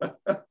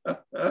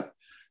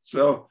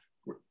 So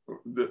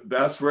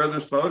that's where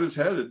this boat is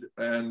headed.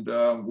 And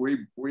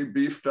we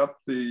beefed up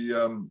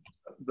the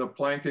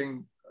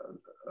planking,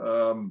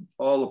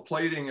 all the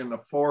plating in the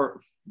fore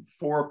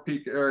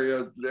peak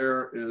area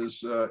there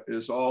is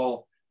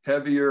all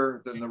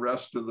heavier than the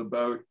rest of the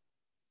boat.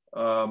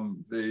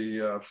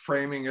 The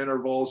framing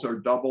intervals are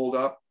doubled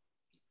up,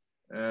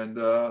 and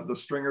the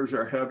stringers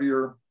are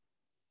heavier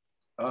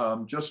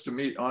just to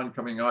meet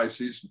oncoming ice.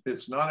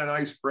 It's not an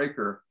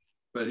icebreaker,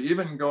 but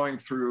even going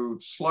through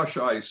slush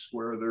ice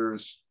where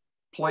there's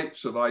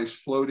plates of ice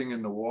floating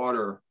in the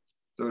water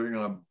that are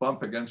going to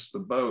bump against the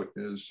boat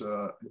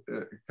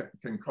it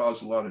can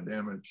cause a lot of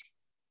damage.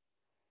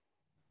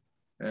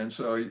 And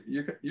so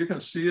you can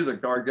see the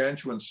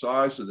gargantuan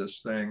size of this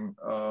thing.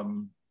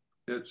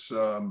 It's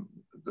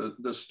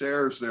the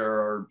stairs there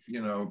are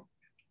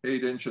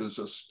 8 inches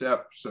a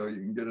step, so you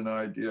can get an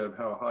idea of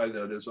how high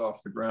that is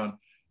off the ground.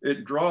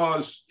 It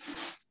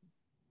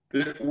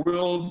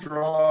will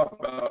draw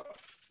about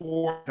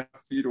 4.5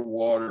 feet of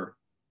water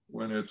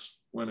when it's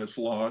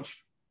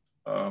launched.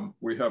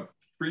 We have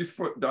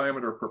 3-foot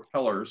diameter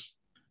propellers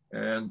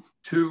and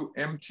 2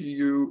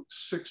 MTU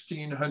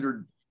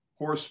 1600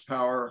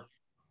 horsepower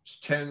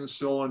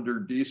 10-cylinder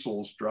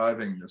diesels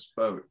driving this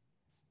boat.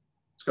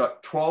 It's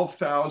got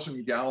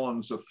 12,000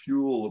 gallons of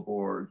fuel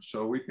aboard,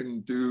 so we can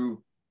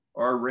do,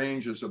 our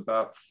range is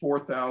about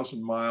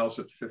 4,000 miles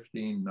at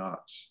 15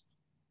 knots.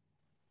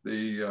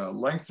 The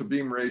length to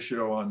beam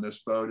ratio on this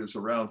boat is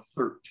around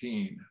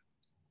 13,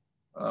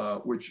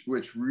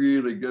 which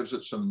really gives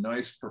it some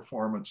nice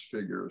performance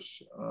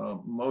figures.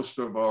 Most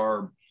of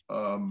our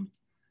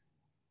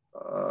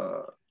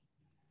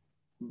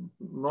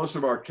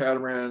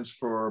catamarans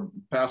for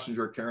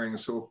passenger carrying and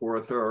so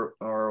forth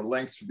are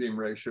length to beam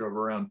ratio of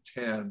around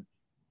 10.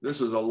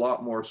 This is a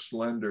lot more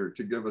slender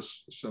to give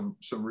us some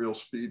real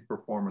speed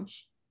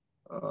performance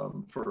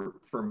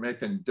for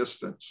making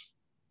distance.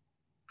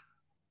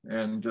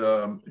 And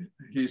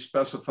he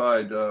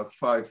specified a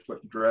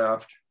 5-foot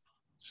draft.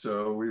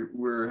 So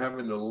we're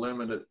having to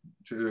limit it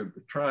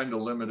trying to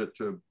limit it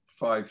to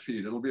 5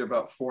 feet. It'll be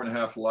about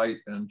 4.5 light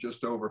and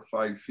just over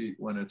 5 feet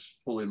when it's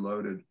fully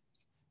loaded.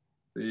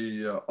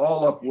 The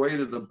all up weight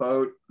of the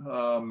boat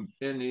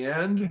in the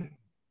end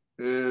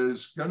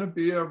is going to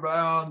be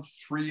around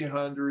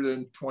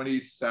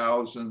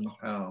 320,000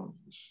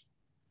 pounds.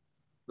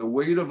 The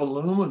weight of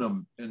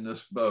aluminum in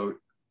this boat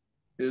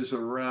is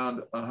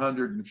around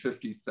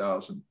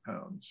 150,000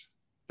 pounds.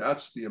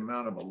 That's the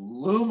amount of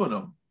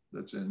aluminum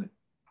that's in it.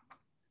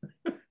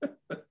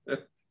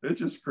 It's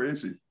just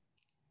crazy.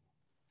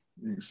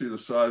 You can see the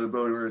side of the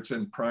boat where it's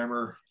in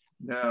primer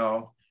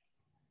now.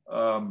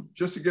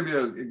 Just to give you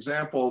an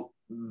example,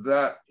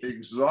 that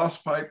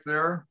exhaust pipe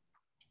there,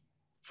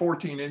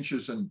 14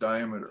 inches in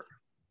diameter.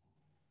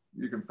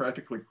 You can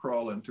practically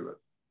crawl into it.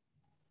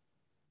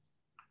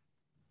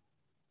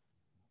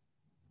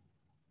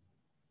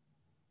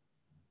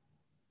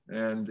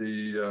 And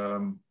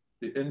the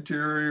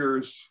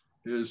interior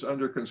is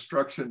under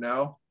construction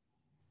now.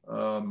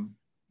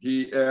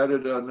 He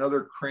added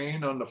another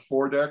crane on the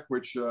foredeck,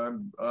 which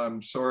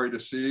I'm sorry to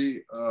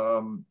see,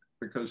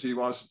 because he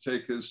wants to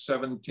take his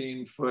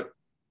 17-foot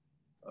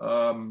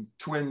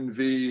twin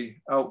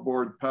V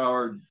outboard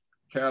powered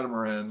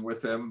catamaran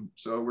with him.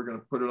 So we're going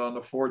to put it on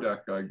the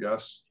foredeck, I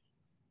guess.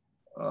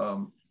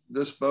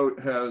 This boat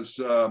has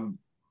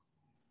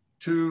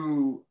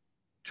two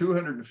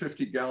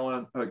 250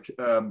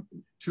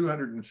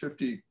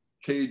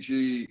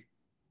 kg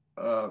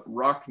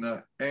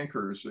Rockna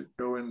anchors that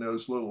go in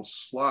those little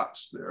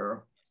slots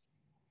there.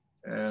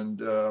 And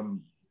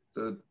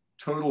the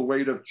total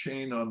weight of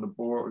chain on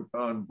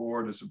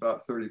board is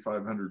about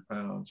 3,500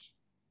 pounds.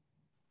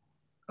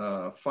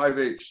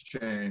 5/8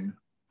 chain,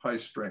 high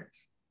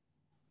strength.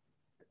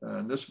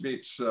 And this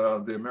meets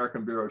the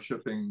American Bureau of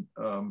Shipping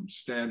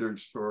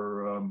standards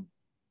for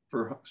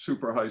for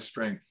super high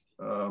strength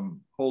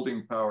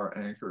holding power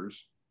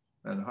anchors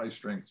and high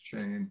strength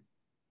chain.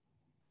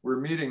 We're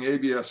meeting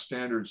ABS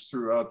standards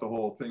throughout the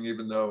whole thing,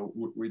 even though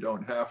we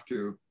don't have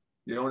to.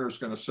 The owner's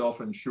going to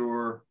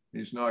self-insure.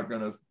 He's not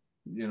going to,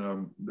 you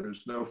know,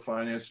 there's no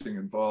financing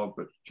involved,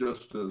 but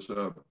just as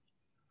a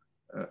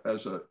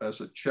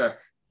check,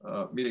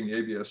 meeting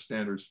ABS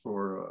standards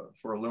for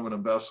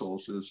aluminum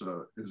vessels is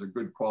a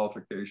good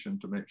qualification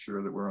to make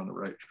sure that we're on the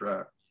right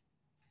track.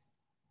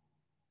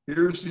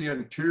 Here's the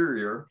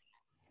interior.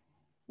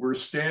 We're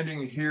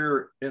standing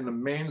here in the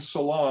main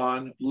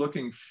salon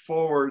looking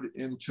forward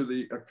into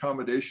the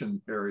accommodation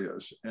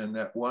areas. And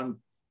that one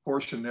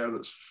portion there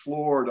that's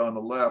floored on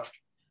the left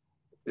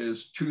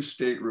is 2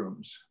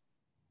 staterooms.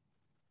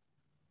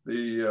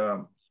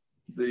 The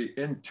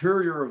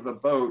interior of the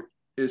boat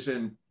is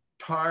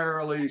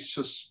entirely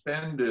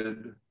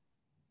suspended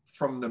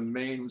from the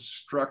main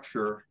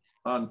structure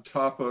on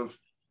top of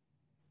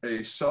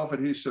a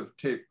self-adhesive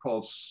tape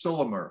called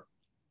Searunner.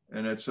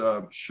 And it's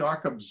a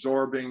shock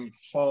absorbing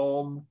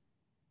foam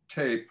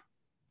tape.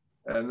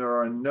 And there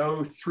are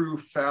no through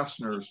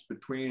fasteners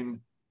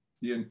between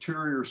the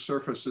interior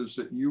surfaces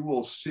that you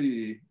will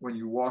see when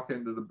you walk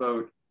into the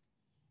boat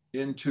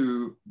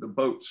into the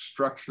boat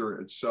structure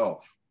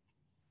itself.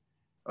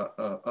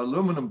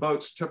 Aluminum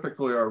boats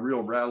typically are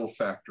real rattle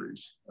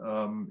factories.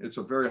 It's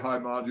a very high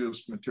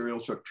modulus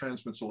material, so it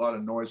transmits a lot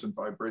of noise and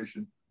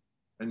vibration.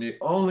 And the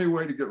only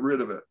way to get rid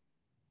of it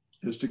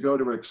is to go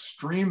to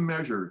extreme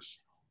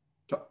measures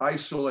to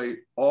isolate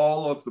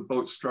all of the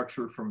boat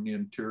structure from the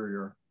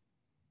interior.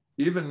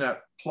 Even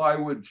that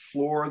plywood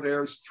floor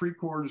there is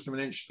 3/4 of an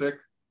inch thick.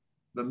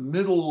 The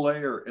middle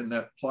layer in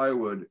that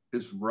plywood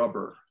is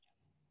rubber.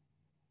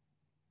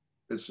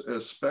 It's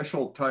a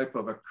special type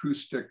of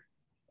acoustic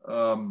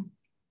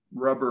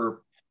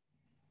rubber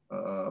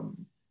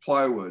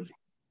plywood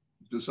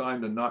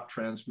designed to not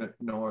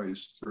transmit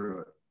noise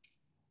through it.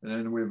 And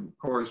then we've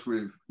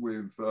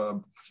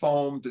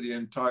foamed the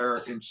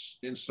entire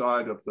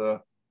inside of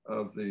the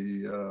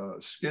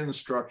skin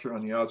structure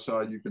on the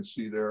outside. You can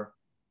see there,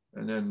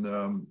 and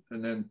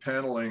then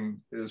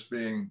paneling is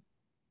being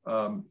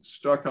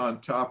stuck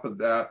on top of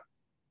that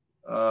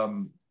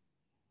and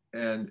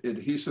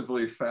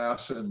adhesively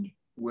fastened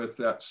with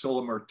that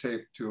Searunner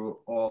tape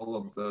to all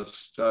of the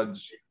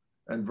studs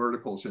and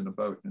verticals in the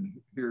boat. And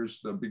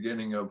here's the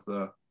beginning of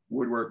the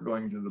woodwork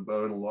going to the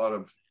boat. A lot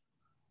of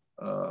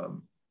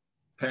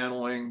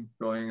paneling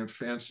going in,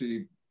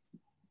 fancy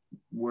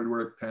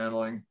woodwork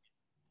paneling.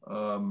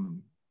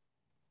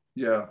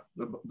 Yeah,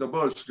 the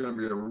boat's going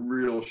to be a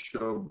real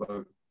show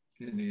boat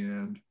in the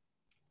end.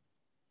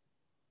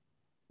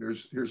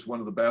 Here's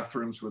one of the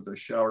bathrooms with a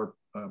shower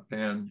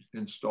pan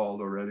installed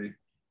already,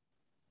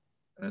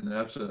 and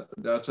that's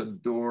a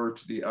door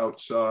to the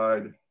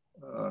outside.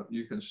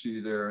 You can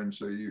see there, and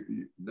so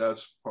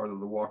that's part of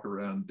the walk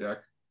around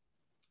deck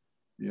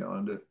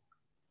beyond it.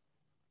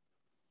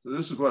 So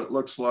this is what it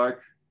looks like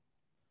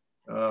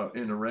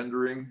in a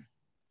rendering.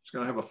 It's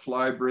going to have a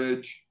fly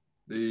bridge.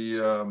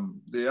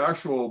 The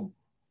actual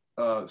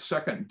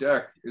second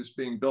deck is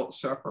being built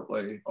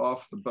separately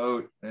off the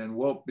boat and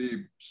won't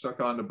be stuck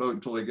on the boat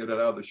until they get it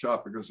out of the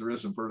shop, because there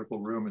isn't vertical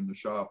room in the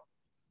shop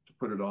to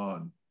put it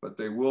on. But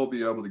they will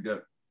be able to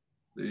get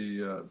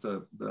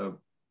the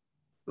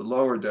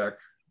lower deck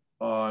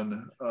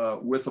on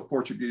with a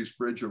Portuguese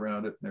bridge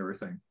around it and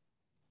everything.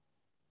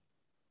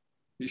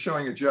 He's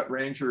showing a Jet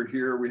Ranger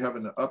here. We have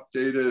an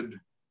updated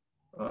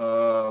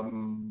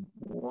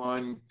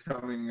one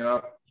coming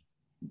up.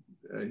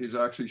 He's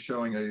actually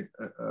showing a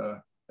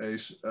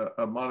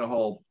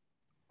monohull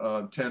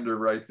tender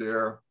right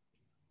there.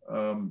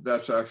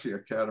 That's actually a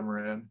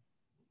catamaran,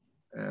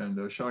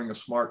 and showing a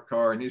smart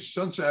car. And he's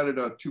since added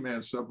a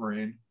 2-man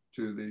submarine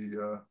to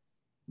the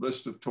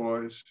list of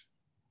toys.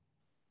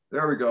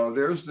 There we go.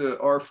 There's the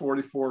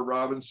R-44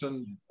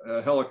 Robinson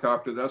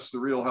helicopter. That's the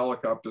real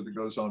helicopter that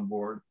goes on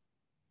board.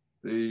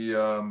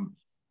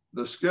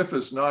 The skiff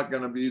is not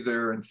going to be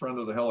there in front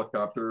of the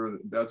helicopter.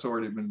 That's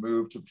already been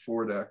moved to the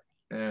foredeck.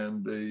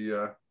 And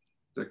the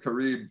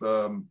Carib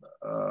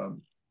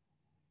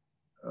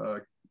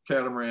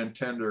catamaran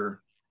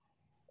tender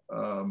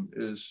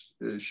is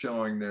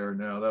showing there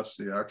now. That's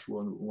the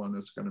actual one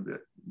that's going to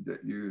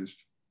get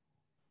used.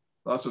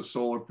 Lots of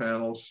solar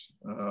panels,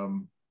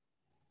 and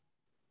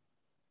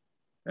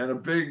a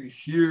big,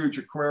 huge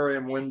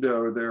aquarium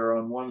window there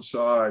on one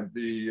side.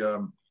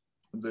 In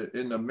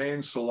the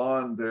main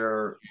salon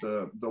there,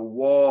 the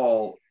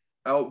wall,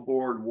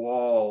 outboard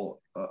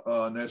wall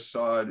on this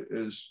side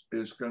is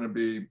going to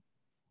be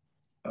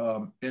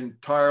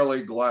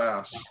entirely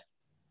glass,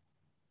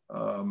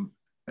 and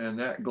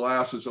that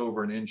glass is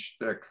over 1 inch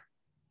thick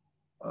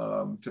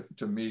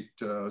to meet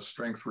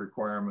strength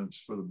requirements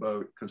for the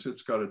boat, because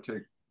it's got to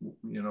take,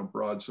 you know,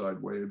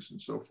 broadside waves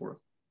and so forth.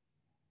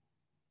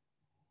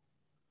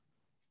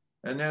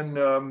 And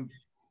then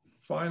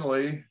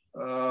finally,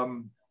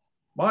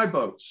 my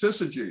boat,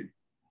 Syzygy.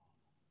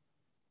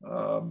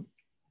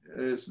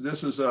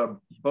 This is a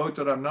boat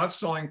that I'm not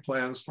selling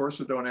plans for,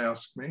 so don't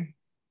ask me.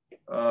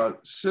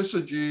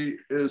 Syzygy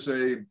is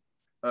a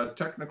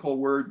technical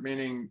word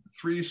meaning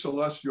 3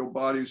 celestial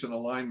bodies in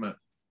alignment,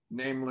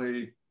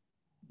 namely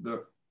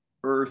the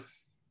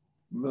Earth,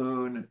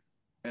 Moon,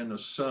 and the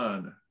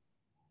Sun.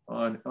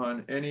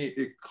 On any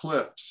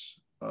eclipse,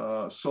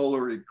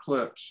 solar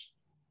eclipse,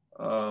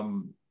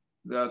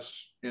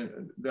 that's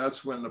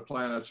when the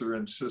planets are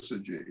in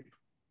syzygy.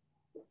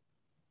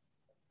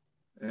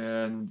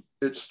 And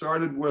it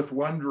started with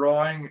one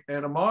drawing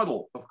and a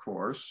model, of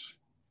course.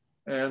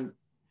 And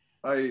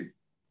I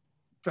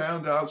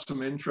found out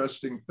some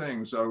interesting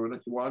things. I would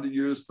want to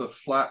use the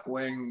flat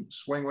wing,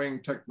 swing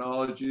wing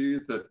technology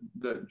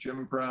that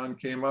Jim Brown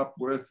came up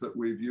with, that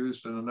we've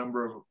used in a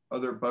number of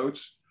other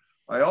boats.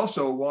 I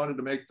also wanted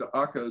to make the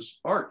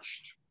ACCAs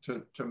arched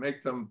to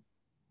make them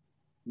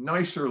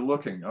nicer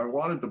looking. I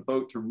wanted the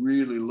boat to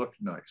really look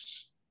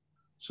nice.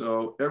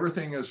 So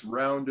everything is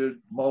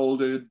rounded,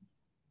 molded,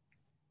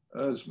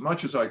 as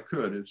much as I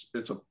could.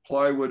 It's a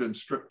plywood and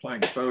strip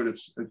plank boat.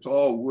 It's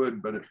all wood,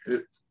 but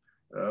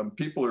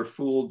people are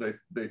fooled.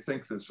 They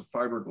think it's a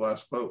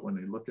fiberglass boat when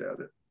they look at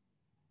it.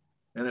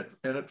 And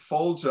it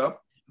folds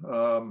up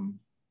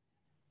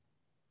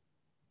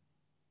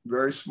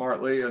very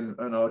smartly. And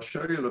I'll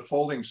show you the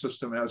folding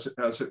system as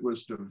it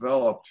was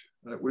developed,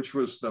 which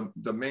was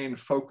the main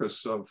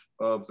focus of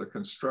the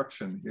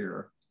construction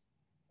here.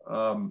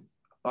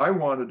 I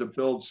wanted to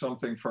build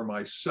something for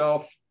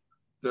myself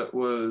that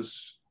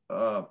was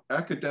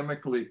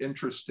academically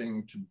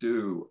interesting to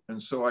do.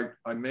 And so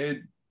I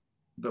made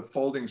the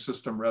folding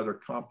system rather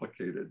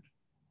complicated.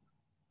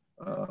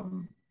 But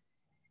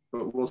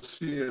we'll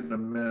see in a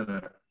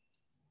minute.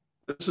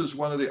 This is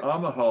one of the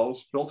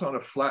multihulls built on a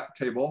flat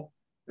table.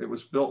 It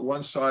was built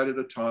one side at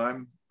a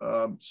time,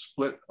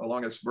 split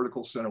along its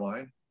vertical center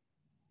line.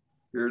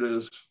 Here it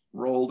is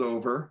rolled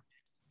over.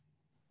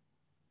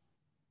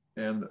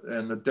 And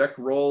the deck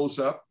rolls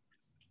up.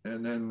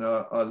 And then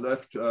I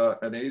left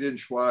an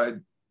 8-inch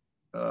wide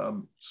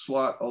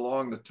slot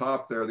along the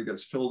top there that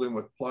gets filled in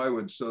with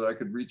plywood so that I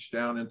could reach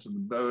down into the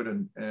boat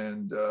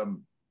and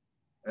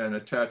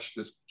attach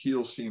the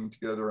keel seam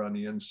together on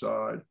the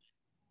inside.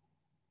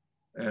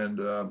 And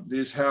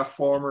these half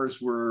formers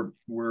were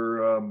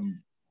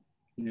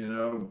you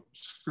know,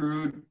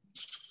 screwed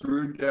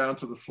down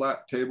to the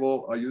flat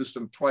table. I used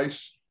them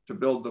twice to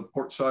build the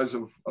port sides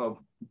of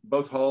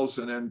both hulls,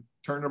 and then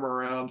turned them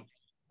around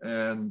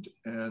and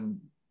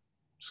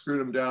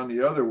screwed them down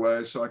the other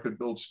way so I could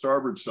build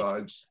starboard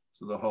sides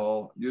to the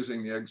hull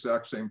using the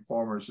exact same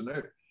formers.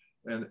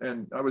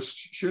 And I was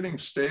shooting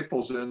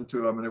staples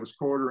into them, and it was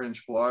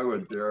 1/4-inch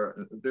plywood there.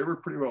 They were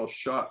pretty well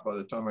shot by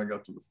the time I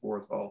got to the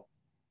 4th hull.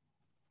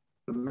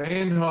 The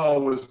main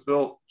hull was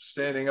built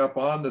standing up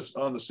on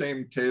the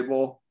same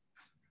table.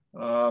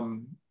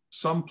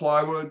 Some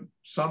plywood,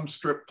 some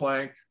strip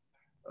plank,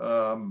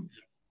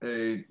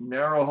 a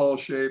narrow hull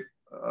shape,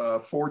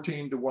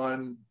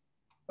 14:1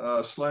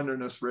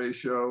 slenderness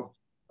ratio.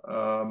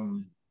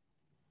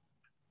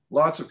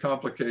 Lots of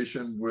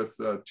complication with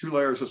 2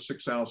 layers of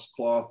 6-ounce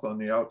cloth on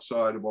the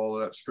outside of all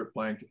of that strip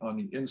plank. On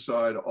the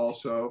inside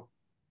also,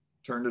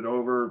 turned it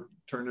over,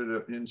 turned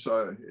it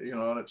inside, you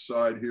know, on its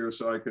side here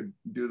so I could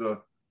do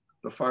the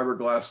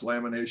fiberglass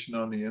lamination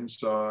on the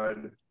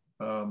inside.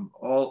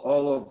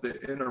 All of the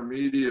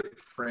intermediate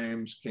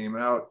frames came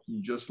out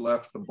and just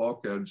left the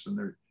bulkheads, and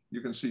there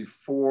you can see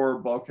 4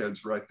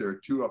 bulkheads right there,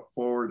 2 up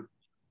forward,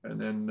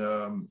 and then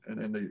the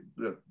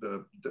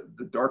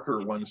darker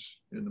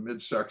ones in the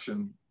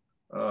midsection.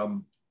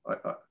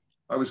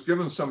 I was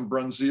given some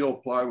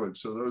Brunzeel plywood,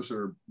 so those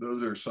are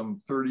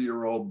some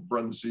 30-year-old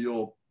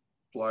Brunzeel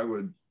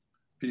plywood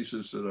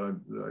pieces that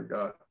I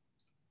got.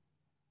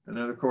 And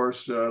then, of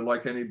course,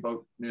 like any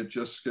boat, it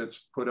just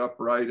gets put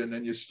upright, and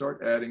then you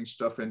start adding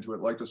stuff into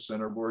it, like the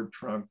centerboard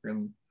trunk,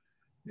 and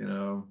you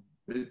know,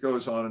 it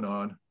goes on and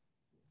on.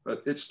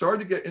 But it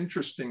started to get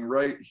interesting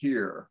right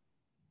here.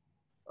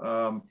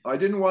 I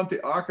didn't want the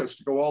ACCAs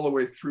to go all the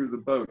way through the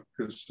boat,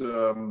 because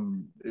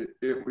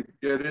it would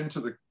get into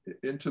the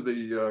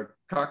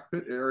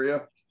cockpit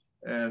area,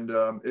 and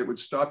it would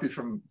stop you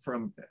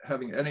from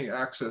having any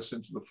access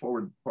into the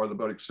forward part of the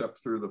boat except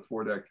through the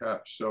foredeck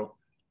hatch. So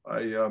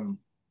I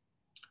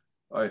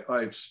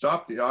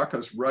stopped the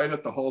ACCAs right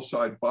at the hull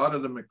side,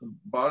 bottomed them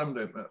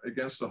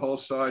against the hull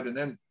side, and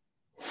then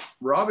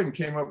Robin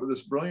came up with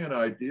this brilliant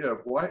idea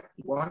of why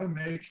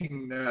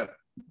making that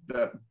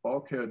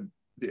bulkhead,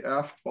 the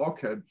aft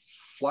bulkhead,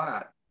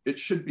 flat. It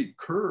should be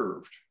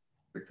curved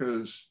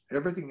because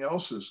everything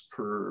else is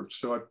curved.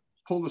 So I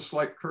pulled a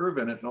slight curve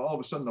in it, and all of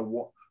a sudden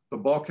the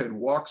bulkhead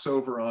walks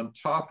over on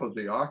top of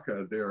the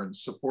ACCA there and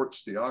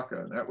supports the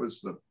ACCA, and that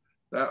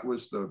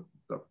was the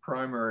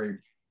primary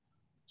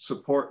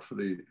support for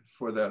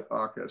that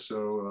ACCA.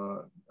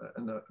 So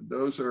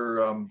those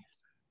are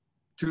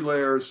 2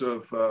 layers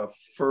of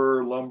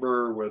fir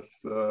lumber with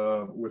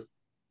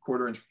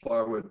 1/4-inch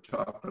plywood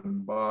top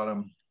and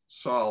bottom.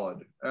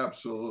 Solid,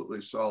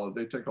 absolutely solid.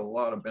 They take a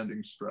lot of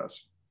bending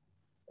stress.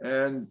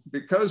 And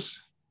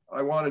because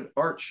I wanted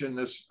arch in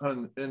the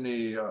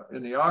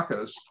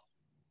ACCAs,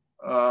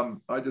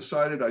 I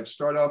decided I'd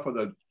start off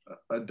with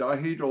a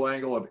dihedral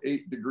angle of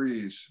 8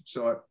 degrees.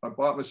 So I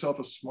bought myself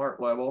a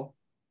smart level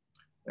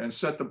and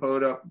set the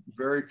boat up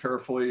very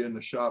carefully in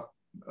the shop,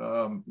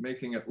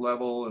 making it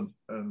level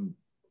and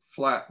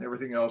flat and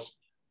everything else.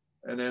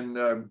 And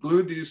then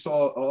glued these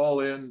all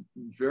in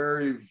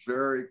very,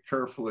 very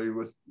carefully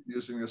with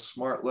using a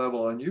smart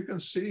level. And you can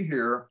see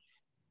here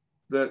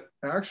that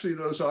actually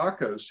those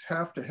ACAs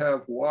have to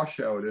have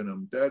washout in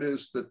them. That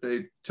is that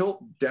they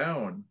tilt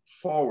down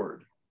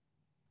forward.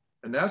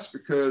 And that's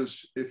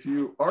because if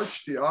you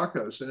arch the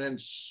ACAs and then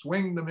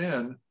swing them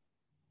in,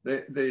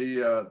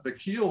 the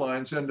keel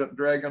lines end up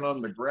dragging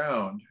on the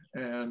ground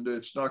and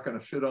it's not going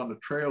to fit on the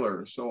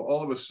trailer. So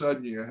all of a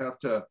sudden you have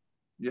to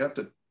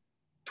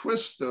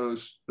twist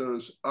those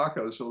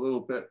ACAs a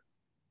little bit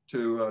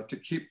to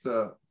keep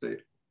the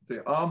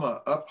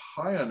AMA up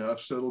high enough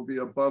so it'll be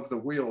above the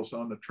wheels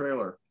on the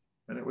trailer.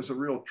 And it was a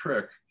real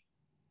trick.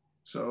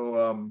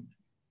 So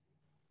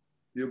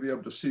you'll be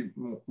able to see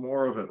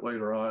more of it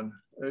later on.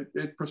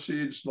 It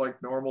proceeds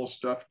like normal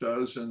stuff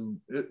does. And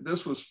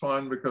this was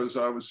fun because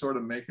I was sort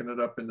of making it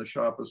up in the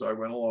shop as I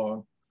went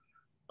along.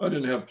 I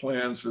didn't have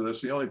plans for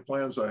this. The only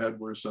plans I had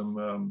were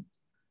some,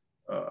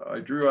 I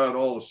drew out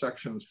all the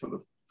sections for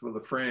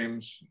the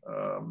frames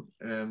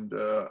and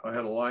I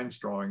had a lines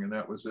drawing and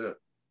that was it.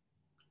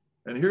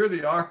 And here are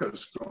the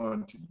ACAs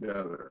going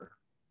together.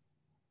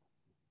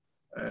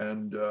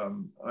 And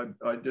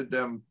I did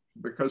them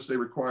because they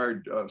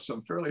required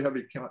some fairly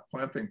heavy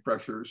clamping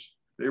pressures.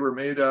 They were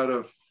made out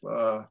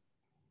of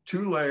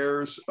 2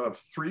 layers of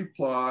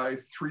 3-ply,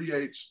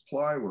 3/8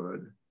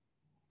 plywood,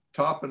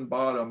 top and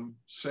bottom,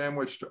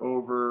 sandwiched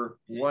over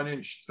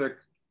 1-inch thick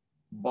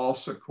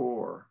balsa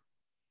core.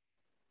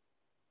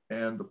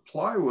 And the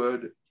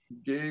plywood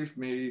gave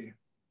me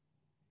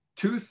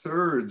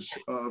 2/3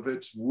 of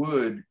its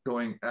wood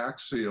going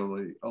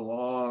axially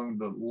along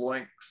the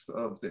length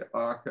of the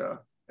ACA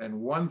and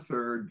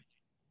 1/3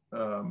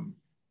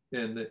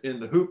 in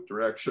the hoop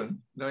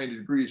direction, 90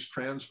 degrees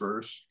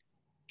transverse,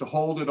 to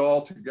hold it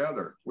all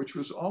together, which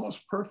was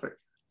almost perfect.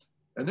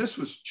 And this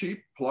was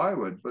cheap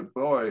plywood, but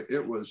boy,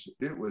 it was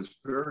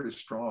very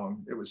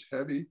strong. It was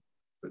heavy,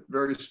 but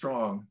very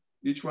strong.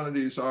 Each one of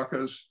these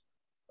ACAs,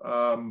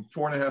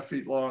 4.5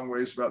 feet long,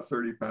 weighs about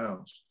 30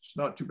 pounds. It's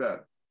not too bad.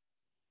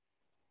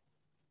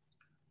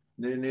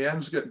 And the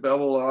ends get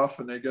beveled off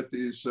and they get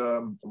these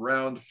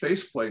round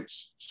face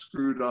plates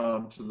screwed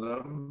onto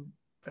them,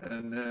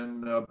 and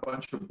then a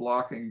bunch of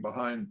blocking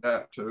behind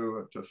that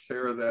to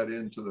fair that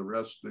into the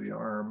rest of the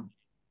arm.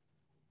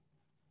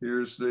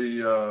 Here's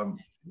the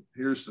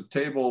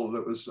table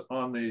that was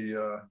on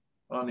the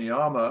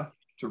AMA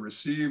to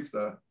receive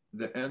the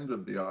end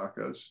of the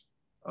ACAs.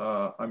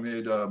 I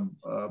made a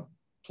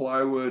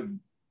plywood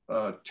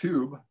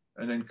tube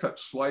and then cut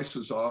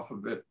slices off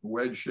of it,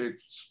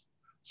 wedge-shaped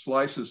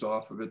slices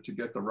off of it to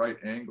get the right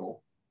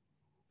angle.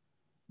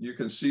 You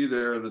can see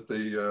there that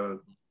the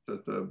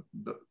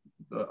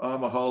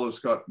AMA hull has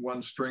got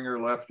 1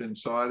 stringer left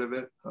inside of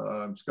it.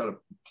 It's got a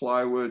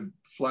plywood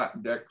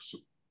flat deck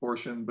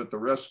portion, but the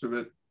rest of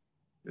it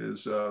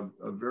is a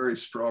very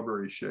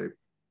strawberry shape,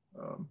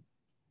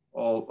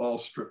 all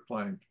strip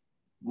planked.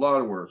 A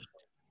lot of work.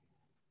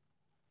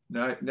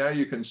 Now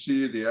you can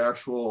see the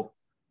actual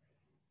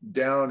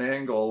down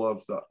angle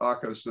of the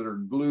ACAs that are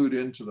glued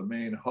into the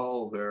main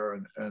hull there,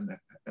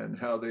 and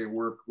how they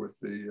work with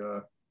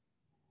the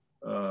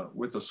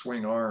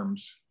swing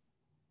arms.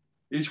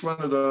 Each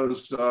one of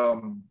those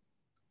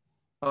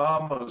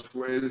AMAs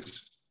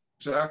weighs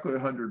exactly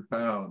 100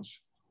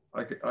 pounds.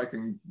 I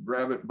can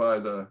grab it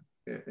by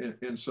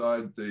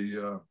inside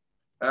the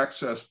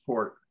access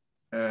port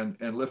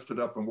and lift it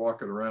up and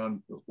walk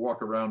around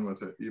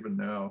with it even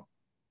now.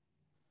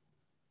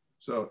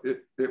 So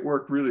it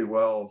worked really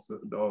well.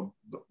 The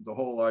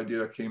whole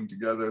idea came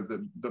together.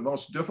 The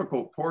most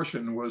difficult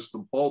portion was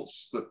the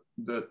bolts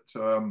that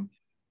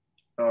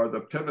are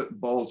the pivot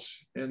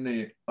bolts in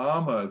the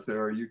AMA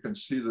there. You can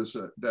see there's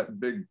that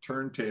big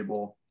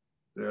turntable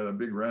there, the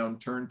big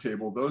round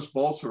turntable. Those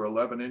bolts are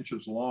 11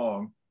 inches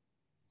long.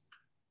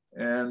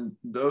 And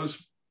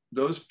those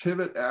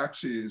pivot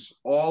axes,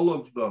 all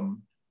of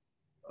them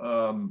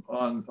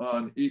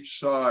on each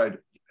side,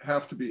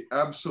 have to be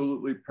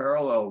absolutely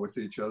parallel with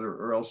each other,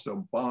 or else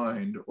they'll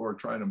bind or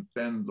try to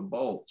bend the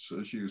bolts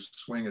as you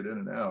swing it in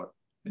and out.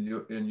 And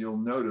you'll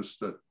notice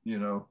that, you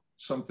know,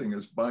 something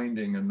is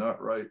binding and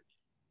not right.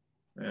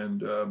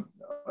 And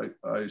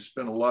I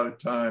spent a lot of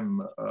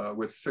time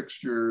with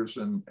fixtures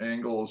and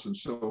angles and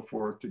so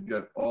forth to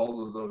get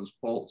all of those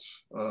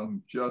bolts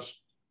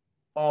just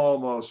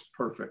almost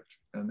perfect,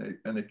 and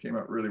they came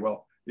out really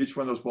well. Each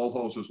one of those bolt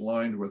holes is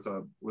lined with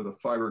a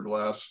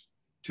fiberglass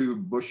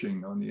tube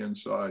bushing on the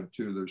inside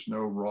too. There's no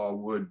raw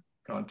wood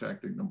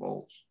contacting the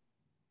bolts.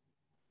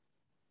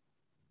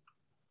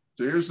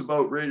 So here's the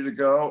boat ready to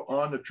go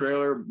on the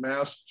trailer,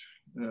 mast,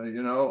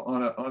 you know,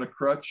 on a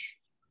crutch,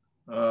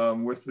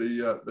 with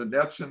the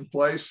nets in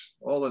place.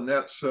 All the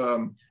nets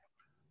are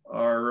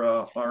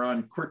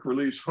on quick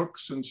release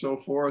hooks and so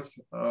forth.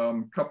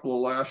 Couple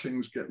of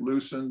lashings get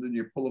loosened and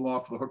you pull them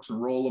off the hooks and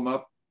roll them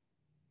up.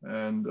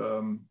 And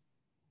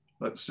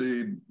let's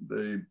see,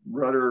 the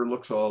rudder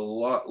looks a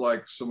lot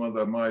like some of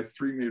my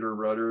 3-meter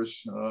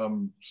rudders.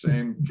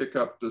 Same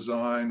kick-up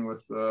design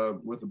with a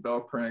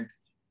bell crank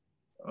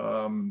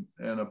and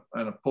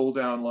a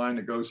pull-down line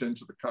that goes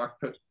into the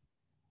cockpit.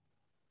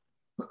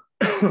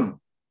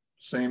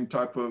 Same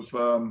type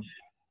of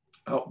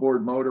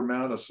outboard motor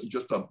mount,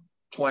 just a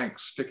plank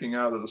sticking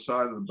out of the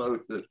side of the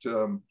boat that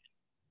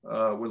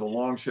with a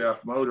long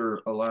shaft motor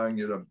allowing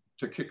you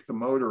to kick the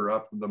motor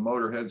up. The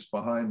motor head's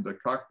behind the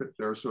cockpit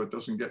there so it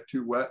doesn't get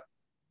too wet.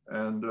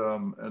 And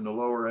the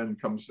lower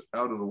end comes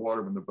out of the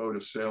water when the boat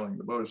is sailing.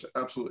 The boat is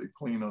absolutely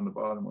clean on the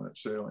bottom when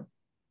it's sailing.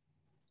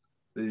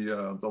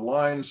 The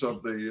lines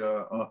of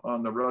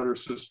on the rudder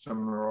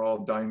system are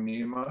all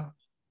Dyneema,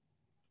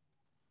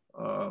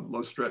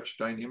 low stretch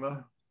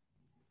Dyneema.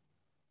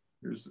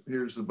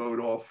 Here's the boat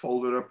all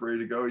folded up, ready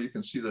to go. You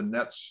can see the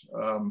nets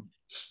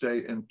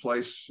stay in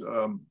place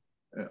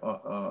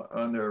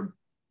on their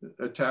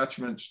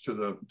attachments to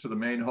the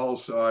main hull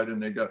side,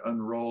 and they got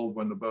unrolled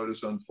when the boat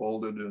is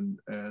unfolded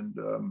and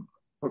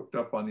hooked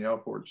up on the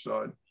outboard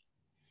side.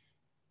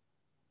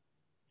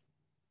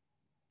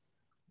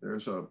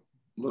 There's a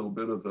little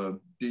bit of the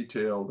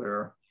detail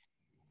there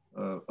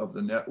of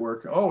the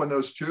network. Oh, and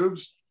those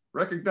tubes.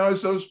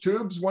 Recognize those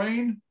tubes,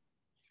 Wayne?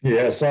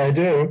 Yes, I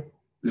do.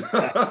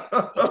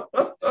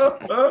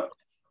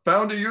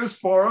 Found a use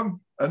for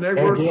them, and they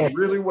work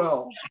really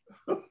well.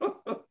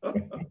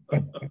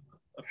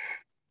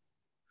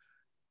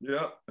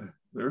 Yeah,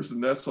 there's the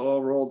nets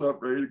all rolled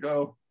up, ready to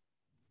go.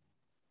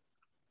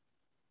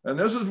 And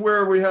this is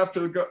where we have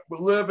to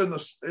live in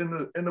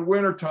the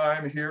winter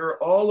time here.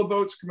 All the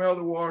boats come out of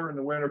the water in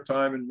the winter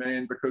time in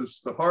Maine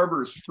because the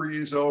harbors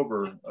freeze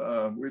over.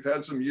 We've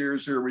had some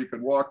years here we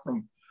could walk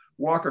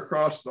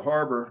across the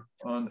harbor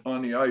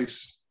on the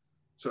ice.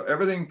 So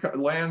everything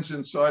lands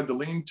inside the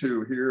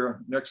lean-to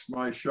here next to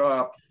my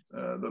shop.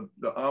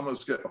 The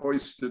amas get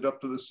hoisted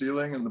up to the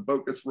ceiling and the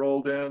boat gets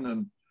rolled in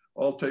and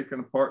all taken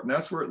apart. And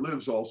that's where it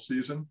lives all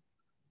season.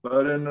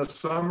 But in the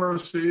summer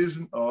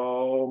season,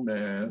 oh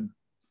man,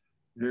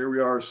 here we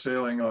are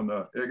sailing on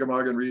the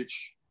Eggemogan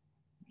Reach.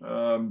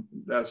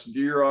 That's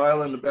Deer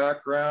Isle in the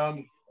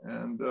background.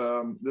 And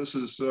this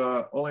is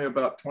only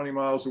about 20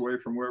 miles away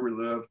from where we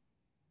live.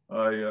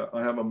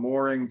 I have a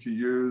mooring to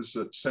use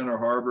at Center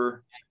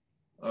Harbor.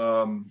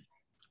 I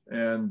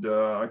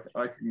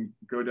can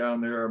go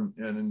down there and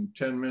in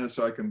 10 minutes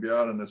I can be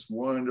out on this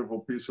wonderful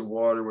piece of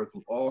water with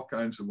all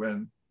kinds of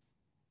wind.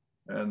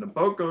 And the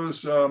boat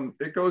goes,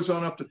 it goes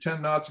on up to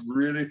 10 knots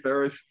really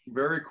very,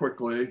 very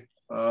quickly.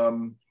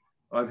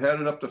 I've had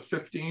it up to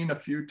 15 a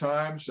few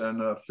times,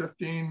 and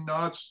 15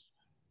 knots,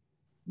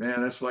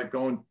 man, it's like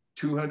going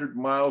 200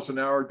 miles an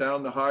hour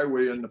down the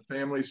highway in the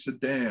family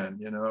sedan.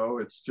 You know,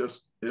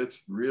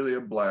 it's really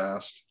a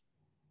blast.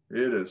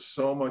 It is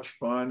so much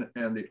fun.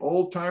 And the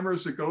old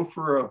timers that go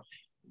for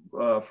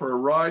a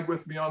ride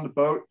with me on the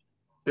boat,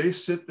 they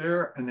sit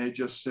there and they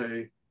just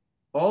say,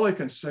 all they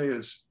can say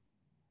is,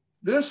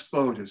 this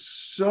boat is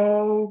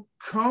so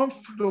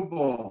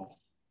comfortable.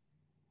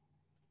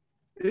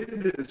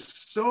 It is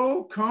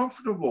so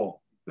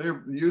comfortable.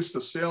 They're used to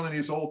sailing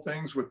these old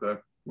things with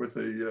the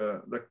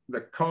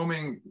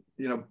combing,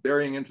 you know,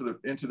 burying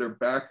into their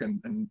back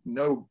and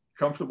no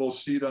comfortable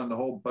seat on the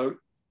whole boat.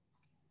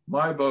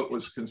 My boat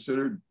was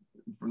considered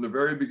from the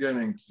very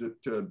beginning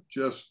to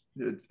just,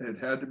 it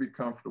had to be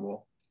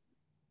comfortable.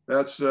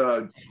 That's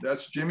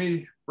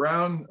Jimmy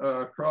Brown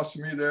across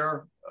from me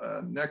there.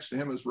 Next to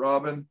him is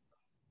Robin.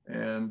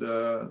 And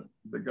the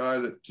guy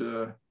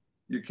that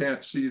you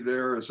can't see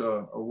there is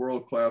a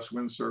world-class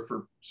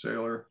windsurfer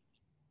sailor.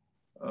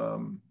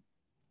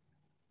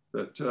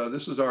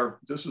 This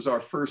is our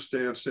first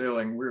day of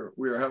sailing.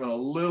 We're having a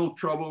little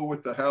trouble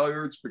with the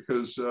halyards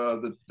because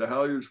the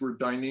halyards were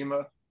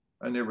Dyneema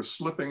and they were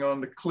slipping on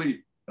the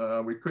cleat.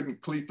 We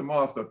couldn't cleat them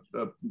off.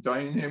 The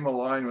Dyneema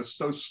line was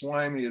so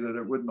slimy that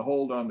it wouldn't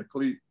hold on the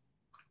cleat.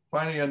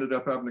 Finally ended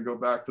up having to go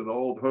back to the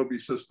old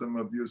Hobie system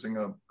of using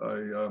a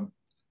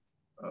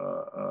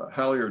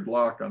halyard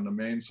lock on the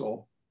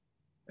mainsail.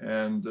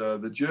 And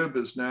the jib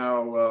is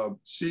now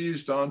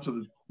seized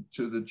onto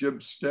the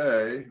jib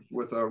stay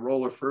with a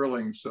roller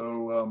furling.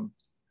 So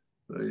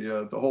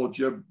the whole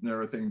jib and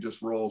everything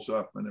just rolls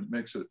up and it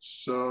makes it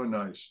so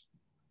nice.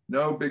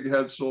 No big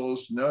head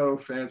sails, no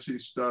fancy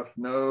stuff,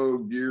 no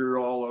gear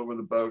all over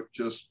the boat,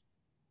 just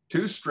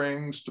 2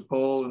 strings to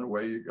pull and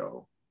away you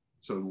go.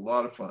 So a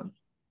lot of fun.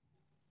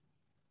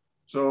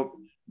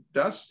 So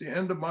that's the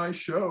end of my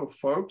show,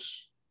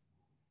 folks.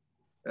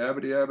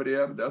 Abity, abity,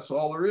 abity, that's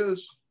all there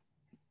is.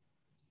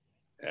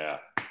 Yeah.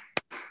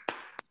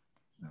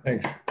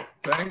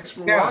 Thanks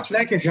for watching.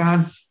 Thank you,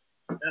 John.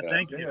 Yeah,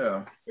 thank you.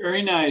 Yeah.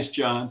 Very nice,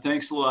 John.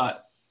 Thanks a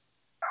lot.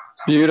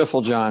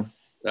 Beautiful, John.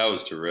 That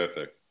was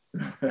terrific.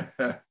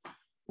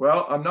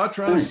 Well, I'm not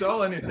trying to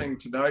sell anything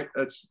tonight.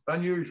 That's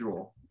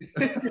unusual.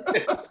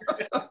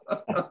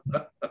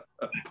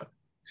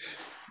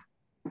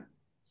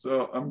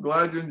 So I'm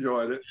glad you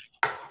enjoyed it.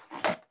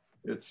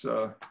 It's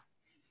how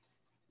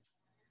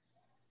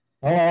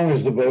long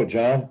is the boat,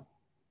 John?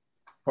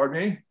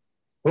 Pardon me?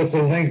 What's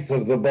the length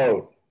of the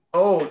boat?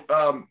 Oh,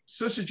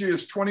 Syzygy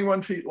is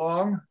 21 feet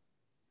long,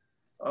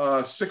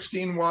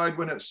 16 wide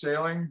when it's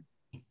sailing,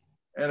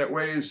 and it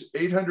weighs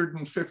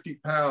 850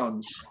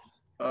 pounds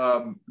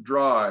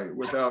dry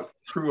without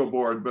crew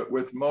aboard, but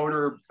with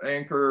motor,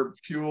 anchor,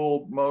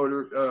 fuel,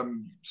 motor,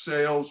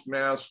 sails,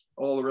 mast,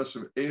 all the rest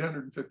of it,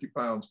 850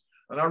 pounds.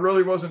 And I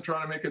really wasn't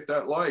trying to make it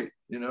that light,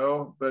 you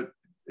know, but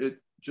it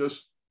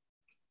just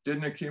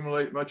didn't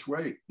accumulate much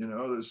weight. You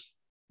know, there's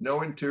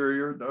no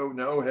interior,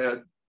 no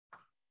head,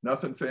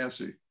 nothing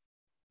fancy.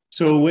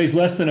 So it weighs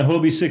less than a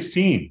Hobie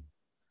 16.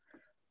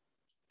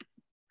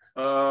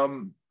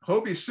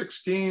 Hobie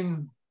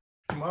 16,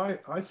 I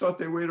thought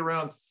they weighed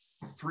around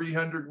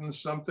 300 and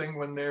something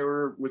when they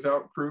were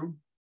without crew.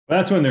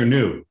 That's when they're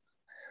new.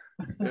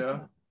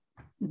 Yeah.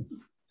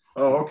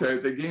 Oh, okay.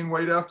 They gain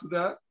weight after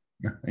that?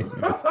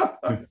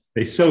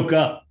 They soak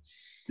up.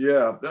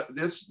 Yeah,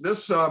 this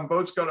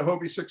boat's got a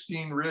Hobie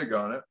 16 rig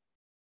on it,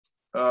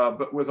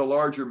 but with a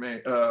larger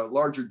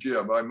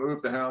jib. I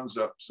moved the hounds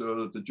up so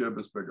that the jib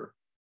is bigger,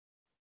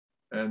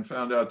 and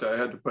found out that I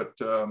had to put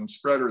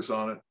spreaders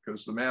on it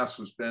because the mast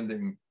was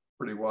bending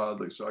pretty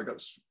wildly. So I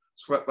got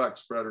swept back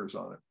spreaders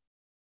on it.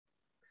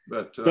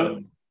 But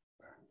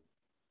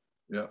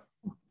yeah.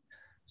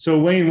 So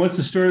Wayne, what's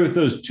the story with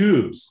those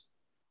tubes?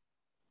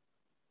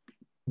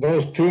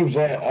 Those tubes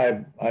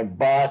I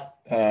bought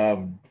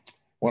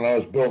when I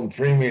was building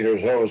 3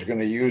 meters. I was going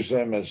to use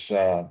them as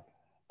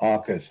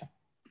ACAs.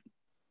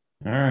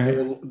 All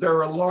right. They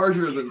were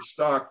larger than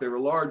stock. They were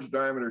large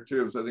diameter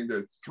tubes. I think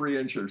they're 3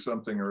 inch or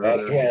something or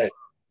That's other. right.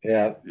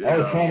 Yeah. I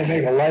was trying to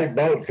make a light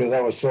boat because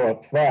I was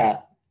so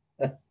fat.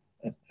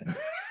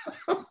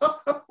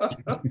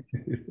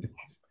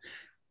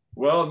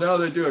 Well, now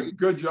they do a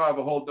good job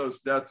of holding those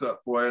nets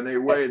up, boy, and they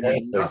weigh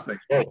nothing.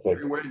 They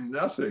weigh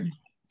nothing.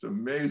 It's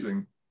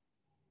amazing.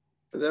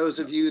 For those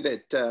of you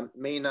that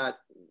may not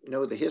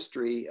know the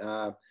history,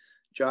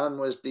 John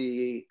was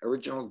the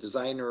original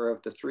designer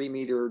of the 3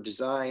 meter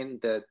design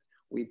that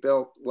we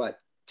built, what,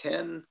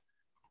 10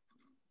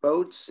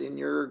 boats in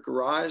your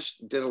garage,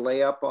 did a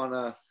layup on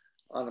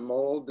a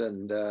mold,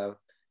 and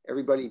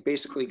everybody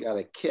basically got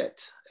a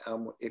kit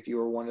if you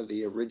were one of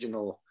the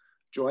original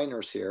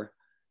joiners here.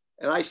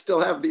 And I still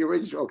have the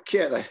original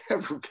kit. I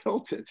never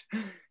built it.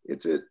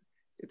 It's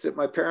at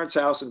my parents'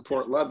 house in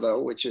Port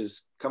Ludlow, which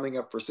is coming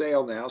up for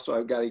sale now. So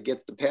I've got to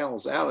get the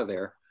panels out of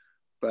there.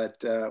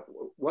 But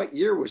what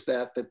year was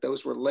that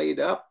those were laid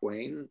up,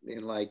 Wayne?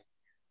 In like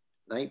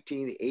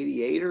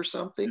 1988 or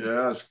something?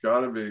 Yeah, it's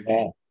got to be.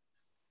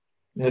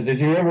 Yeah.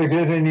 Did you ever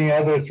get any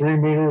other 3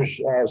 meters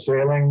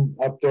sailing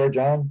up there,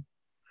 John?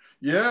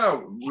 Yeah,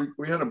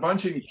 we had a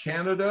bunch in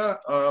Canada.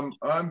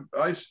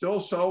 I still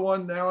sell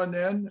one now and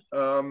then.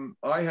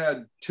 I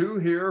had 2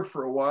 here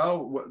for a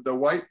while. The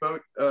white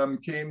boat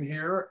came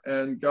here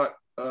and got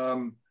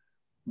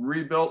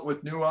rebuilt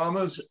with new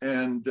amas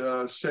and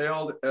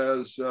sailed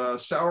as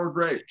sour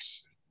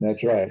grapes.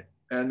 That's right.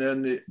 And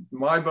then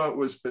my boat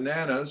was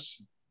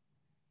bananas.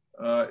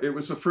 It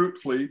was a fruit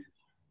fleet.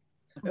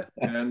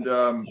 And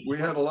we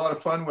had a lot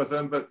of fun with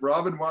them, but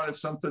Robin wanted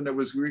something that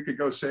we could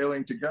go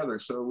sailing together.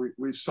 So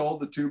we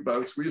sold the 2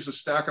 boats. We used to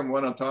stack them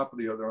one on top of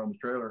the other on the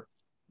trailer.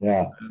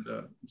 Yeah.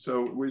 And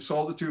so we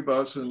sold the 2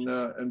 boats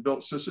and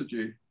built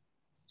Syzygy.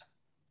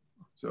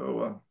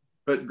 So,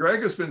 but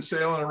Greg has been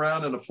sailing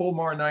around in a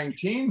Fulmar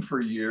 19 for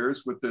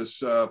years with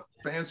this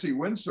fancy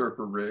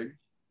windsurfer rig.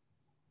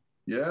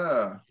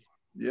 Yeah.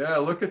 Yeah,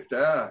 look at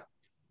that.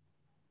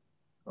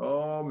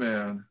 Oh,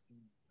 man.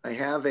 I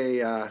have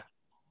a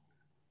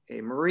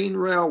marine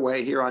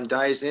railway here on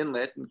Dyes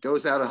Inlet, and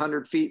goes out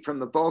 100 feet from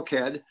the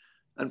bulkhead.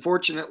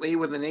 Unfortunately,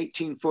 with an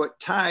 18-foot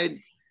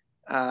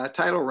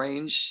tidal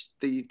range,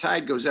 the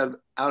tide goes out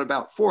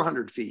about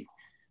 400 feet.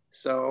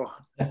 So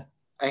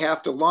I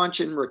have to launch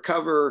and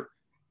recover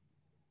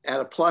at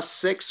a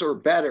 +6 or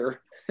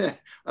better.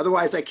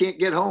 Otherwise, I can't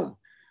get home,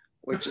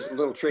 which is a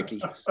little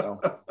tricky.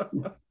 So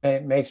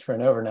it makes for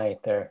an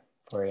overnight there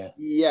for you.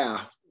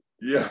 Yeah.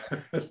 Yeah.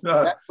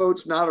 That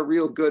boat's not a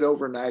real good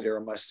overnighter,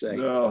 I must say.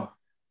 No.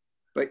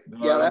 But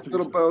yeah, that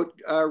little boat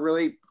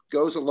really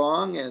goes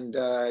along,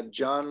 and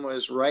John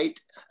was right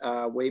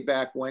way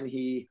back when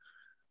he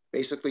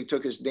basically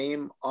took his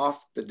name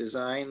off the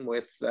design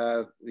with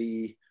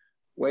the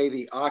way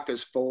the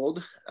ACAs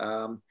fold.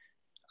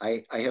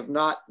 I have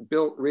not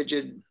built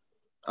rigid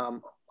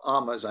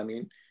AMAs.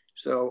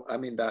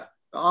 The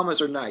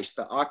AMAs are nice.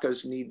 The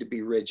ACAs need to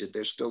be rigid.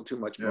 There's still too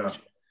much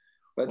motion.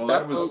 But well,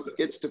 that boat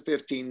gets to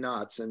 15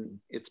 knots, and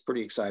it's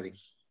pretty exciting.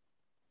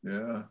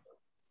 Yeah.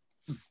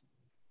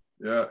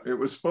 Yeah, it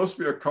was supposed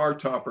to be a car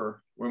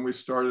topper when we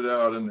started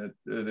out, and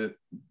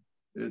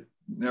it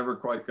never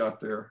quite got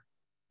there.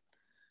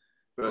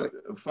 But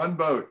a fun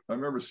boat. I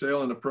remember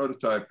sailing the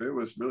prototype. It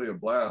was really a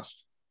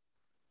blast.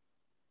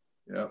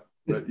 Yeah,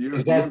 but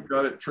you've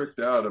got it tricked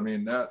out. I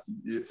mean,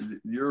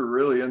 you're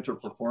really into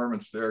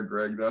performance there,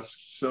 Greg. That's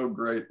so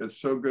great.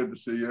 It's so good to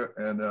see you.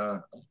 And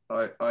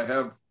I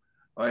have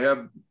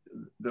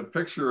the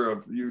picture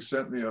of you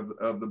sent me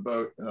of the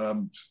boat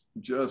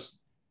just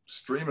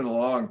streaming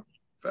along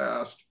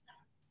fast.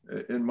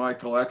 in my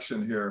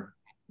collection here.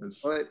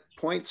 Well, it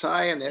points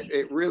high and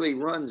it really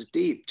runs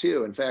deep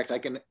too. In fact, I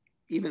can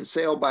even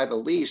sail by the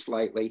lee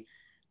slightly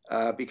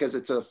because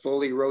it's a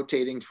fully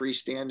rotating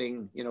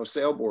freestanding,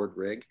 sailboard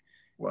rig.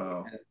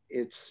 Wow.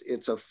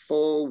 It's a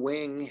full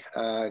wing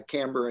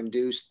camber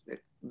induced.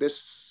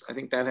 I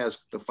think that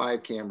has the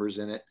 5 cambers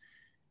in it.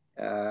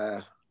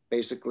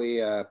 Basically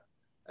a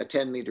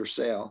 10-meter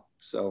sail.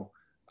 So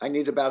I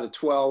need about a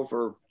 12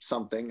 or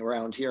something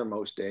around here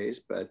most days,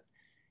 but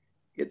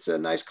it's a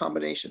nice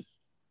combination.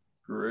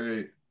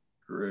 Great.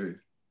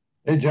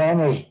 Hey, John,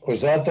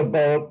 was that the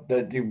boat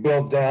that you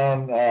built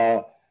down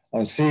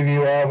on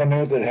Seaview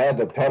Avenue that had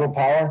the pedal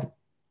power?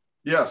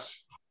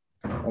 Yes.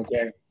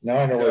 Okay, now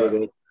I know what it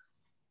is.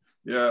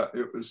 Yeah,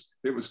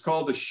 it was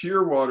called the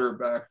Shearwater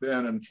back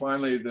then, and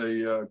finally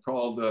they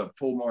called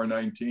Fulmar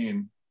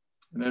 19,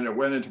 and then it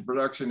went into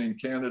production in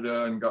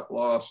Canada and got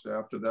lost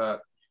after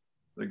that.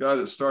 The guy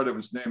that started,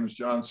 his name was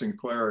John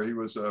Sinclair. He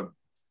was a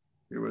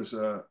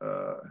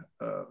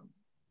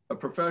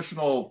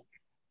professional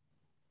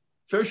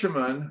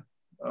fisherman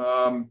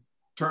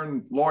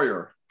turned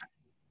lawyer,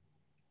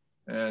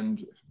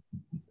 and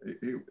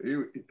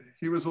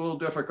he was a little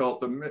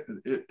difficult.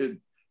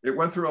 It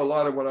went through a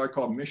lot of what I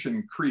call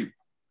mission creep.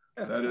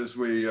 That is,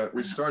 we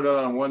started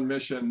on one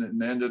mission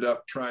and ended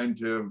up trying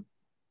to,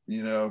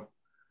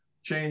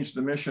 change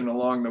the mission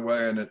along the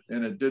way, and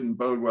it didn't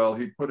bode well.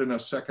 He put in a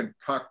second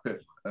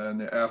cockpit on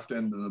the aft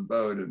end of the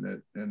boat,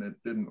 and it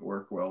didn't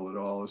work well at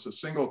all. It's a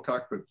single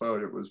cockpit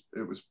boat. It was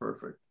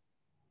perfect.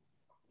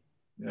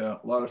 Yeah,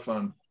 a lot of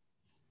fun.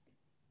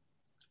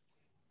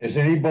 Is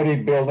anybody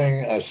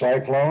building a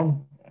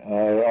Cyclone?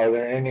 Are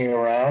there any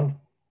around?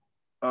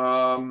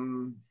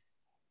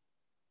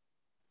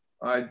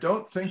 I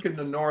don't think in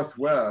the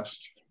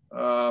Northwest.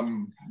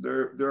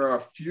 There are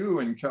a few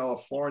in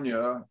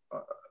California.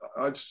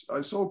 I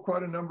sold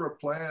quite a number of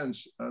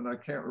plans, and I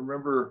can't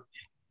remember.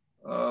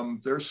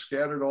 They're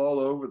scattered all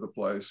over the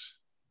place.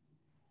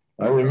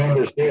 I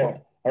remember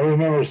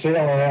sailing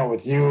out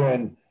with you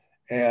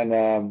and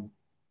I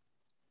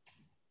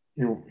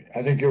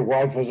think your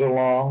wife was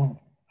along,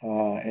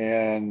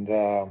 and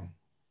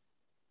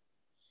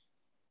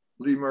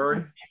Lee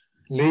Murray.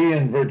 Lee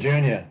in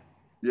Virginia.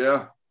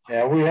 Yeah.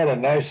 Yeah, we had a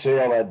nice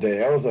sail that day.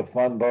 That was a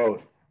fun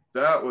boat.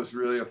 That was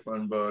really a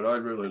fun boat. I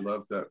really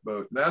loved that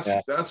boat.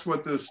 And that's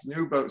what this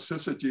new boat,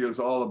 Syzygy, is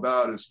all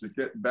about, is to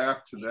get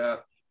back to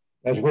that.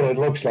 That's what it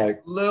looks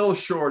like. A little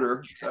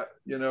shorter,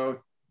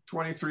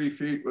 23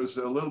 feet was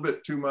a little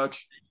bit too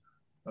much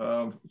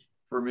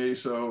for me.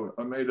 So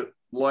I made it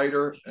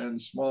lighter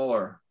and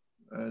smaller.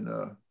 And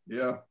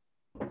yeah,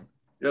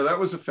 that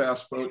was a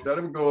fast boat.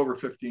 That would go over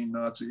 15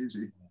 knots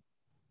easy.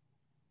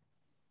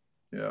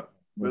 Yeah,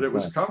 but it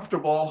was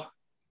comfortable.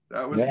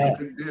 That was the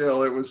big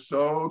deal. It was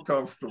so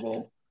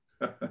comfortable.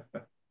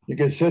 You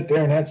could sit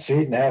there in that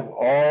seat and have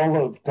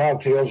all the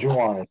cocktails you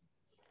wanted.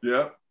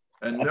 Yeah,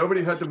 and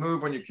nobody had to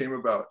move when you came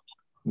about.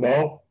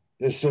 No,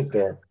 just sit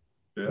there.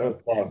 Yeah. That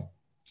was fun.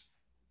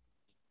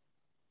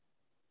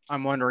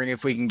 I'm wondering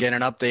if we can get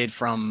an update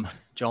from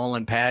Joel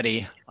and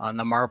Patty on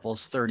the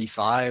Marples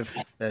 35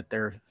 that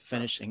they're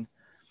finishing.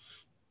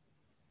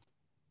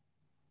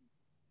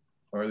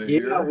 Are they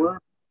here? We're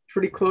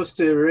pretty close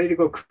to ready to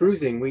go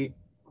cruising. We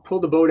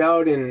pulled the boat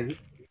out and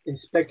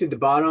inspected the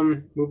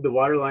bottom, moved the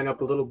water line up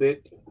a little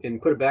bit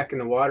and put it back in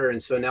the water.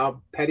 And so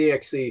now Patty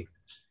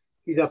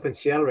he's up in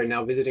Seattle right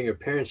now visiting her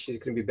parents. She's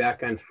going to be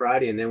back on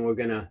Friday, and then we're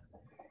going to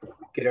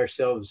get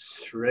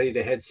ourselves ready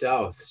to head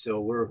south.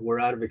 So we're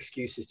out of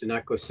excuses to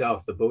not go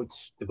south.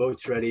 The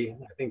boat's ready.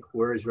 I think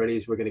we're as ready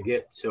as we're going to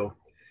get. So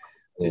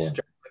just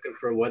start looking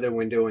for a weather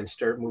window and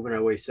start moving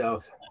our way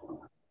south.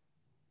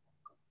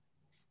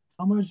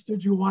 How much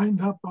did you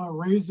wind up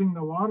raising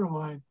the water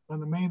line on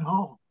the main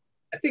hull?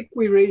 I think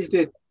we raised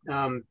it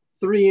 3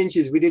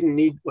 inches. We didn't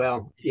need,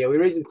 we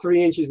raised it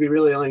 3 inches. We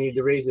really only need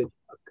to raise it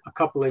a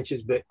couple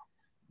inches, but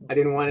I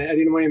didn't want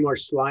any more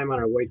slime on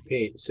our white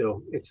paint.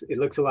 So it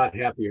looks a lot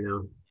happier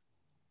now.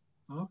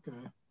 Okay.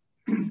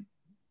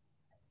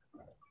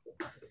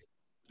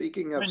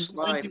 Speaking of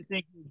slime. When do you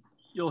think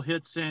you'll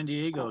hit San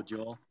Diego,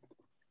 Joel?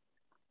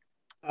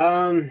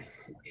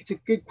 It's a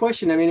good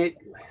question. I mean,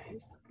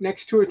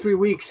 next 2 or 3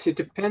 weeks, it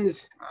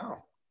depends.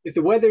 Wow. If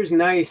the weather's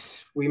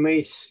nice, we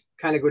may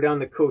kind of go down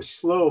the coast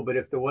slow, but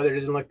if the weather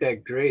doesn't look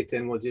that great,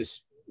 then we'll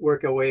just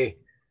work our way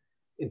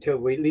until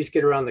we at least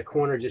get around the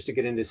corner just to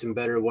get into some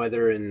better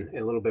weather and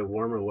a little bit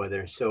warmer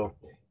weather. So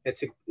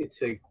it's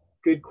a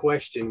good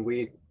question.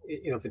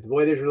 If the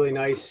weather's really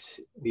nice,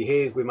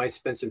 behaves, we might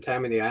spend some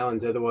time in the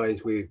islands.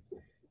 Otherwise, we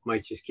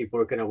might just keep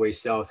working our way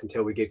south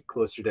until we get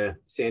closer to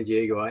San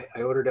Diego.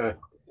 I ordered a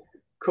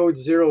code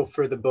 0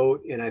 for the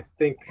boat, and I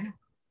think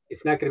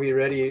it's not going to be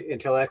ready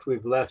until after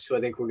we've left. So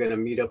I think we're going to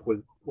meet up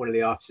with one of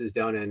the offices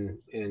down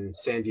in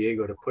San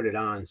Diego to put it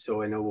on.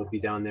 So I know we'll be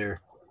down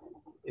there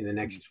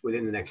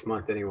within the next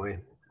month anyway.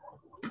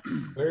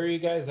 Where are you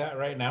guys at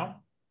right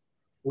now?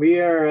 We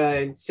are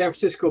in San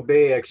Francisco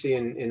Bay, actually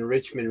in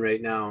Richmond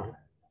right now.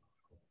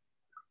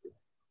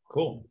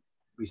 Cool.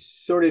 we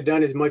sort of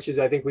done as much as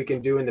I think we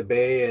can do in the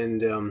bay.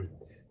 And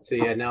so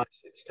yeah, now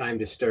it's time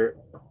to start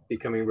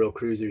becoming real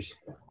cruisers.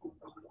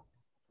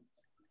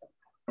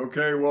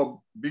 Okay,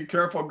 well, be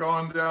careful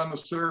going down the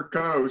Sur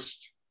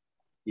coast.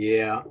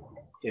 Yeah,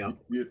 yeah.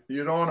 You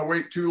don't want to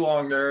wait too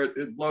long there.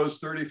 It blows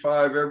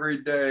 35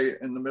 every day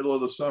in the middle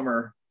of the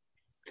summer.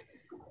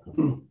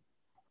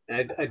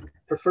 I'd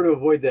prefer to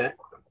avoid that.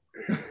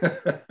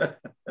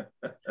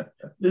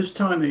 This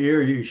time of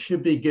year, you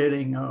should be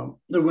getting,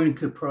 the wind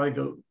could probably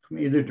go from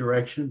either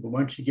direction, but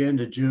once you get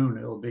into June,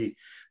 it'll be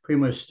pretty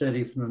much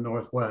steady from the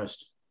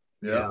northwest.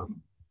 Yeah.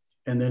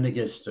 And then it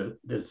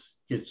this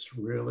gets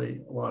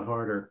really a lot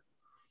harder.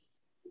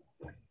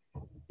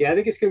 Yeah, I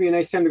think it's gonna be a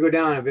nice time to go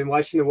down. I've been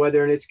watching the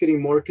weather and it's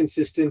getting more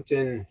consistent,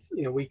 and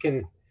you know, we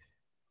can,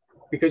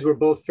 because we're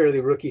both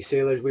fairly rookie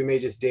sailors, we may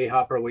just day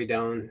hop our way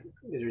down.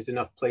 There's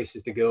enough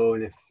places to go,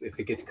 and if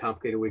it gets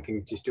complicated, we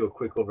can just do a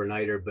quick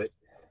overnighter. But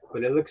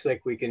it looks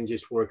like we can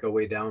just work our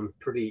way down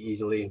pretty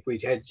easily. We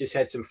just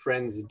had some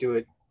friends do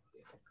it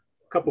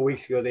a couple of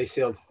weeks ago. They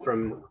sailed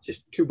from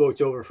just 2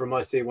 boats over from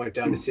us. They went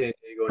down to San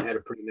Diego and had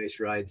a pretty nice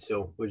ride.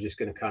 So we're just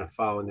going to kind of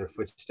follow in their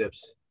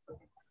footsteps.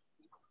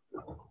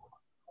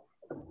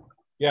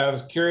 Yeah, I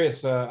was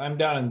curious. I'm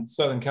down in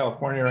Southern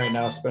California right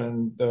now,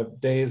 spending the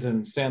days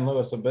in San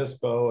Luis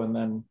Obispo and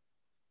then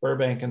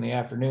Burbank in the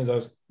afternoons. I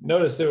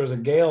noticed there was a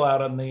gale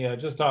out on the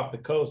just off the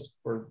coast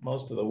for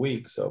most of the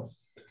week. So I was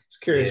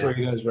curious where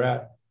you guys were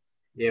at.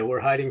 Yeah, we're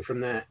hiding from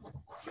that.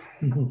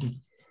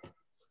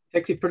 It's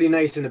actually pretty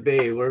nice in the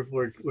bay.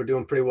 We're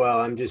doing pretty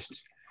well. I'm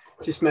just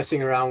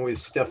messing around with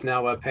stuff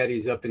now while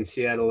Patty's up in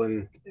Seattle,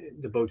 and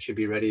the boat should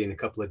be ready in a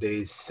couple of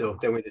days. So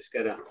then we just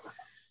gotta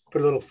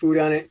put a little food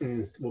on it,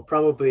 and we'll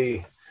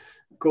probably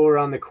go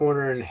around the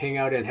corner and hang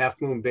out in Half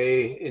Moon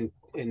Bay,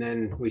 and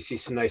then we see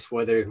some nice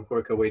weather,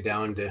 work our way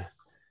down to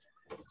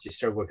just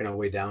start working our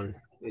way down.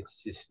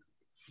 It's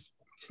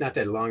not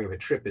that long of a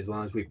trip as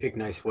long as we pick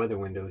nice weather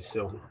windows.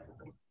 So.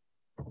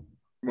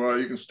 Well,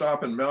 you can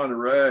stop in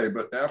Monterey,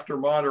 but after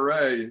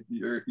Monterey,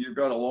 you've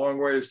got a long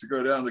ways to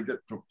go down to get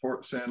to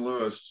Port San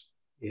Luis.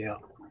 Yeah.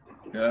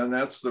 And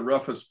that's the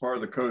roughest part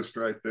of the coast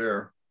right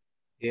there.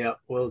 Yeah.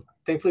 Well,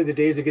 thankfully the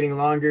days are getting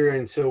longer,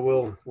 and so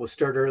we'll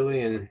start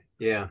early and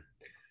yeah,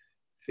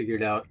 figure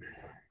it out.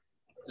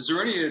 Is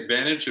there any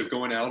advantage of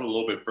going out a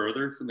little bit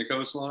further from the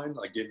coastline,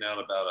 like getting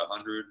out about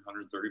 100,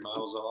 130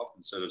 miles off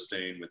instead of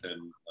staying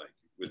within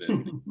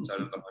inside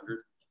of the 100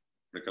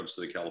 when it comes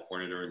to the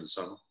California during the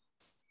summer?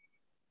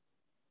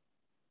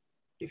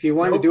 If you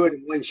wanted to do it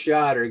in one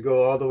shot or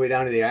go all the way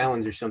down to the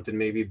islands or something,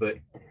 maybe, but.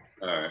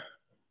 All right.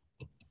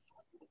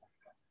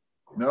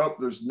 Nope,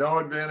 there's no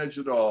advantage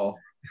at all.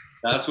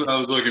 That's what I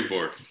was looking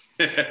for.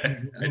 I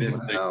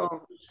didn't think.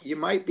 Well, you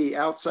might be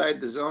outside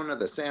the zone of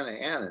the Santa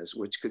Anas,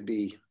 which could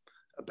be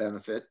a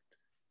benefit.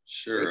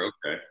 Sure,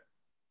 okay.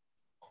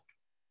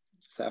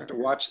 Just have to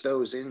watch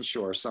those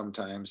inshore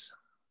sometimes.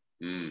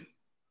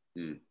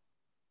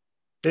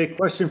 Hey,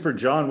 question for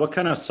John. What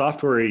kind of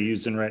software are you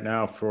using right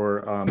now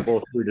for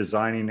both your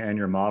designing and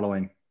your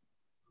modeling?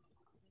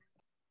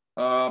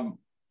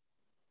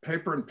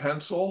 Paper and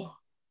pencil.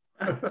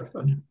 I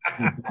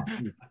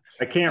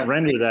can't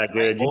render that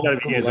good. You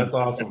gotta be using. That's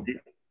awesome.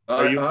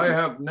 I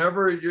have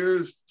never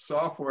used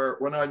software.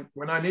 When I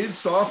need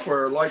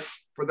software, like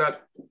for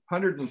that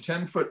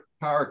 110-foot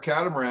power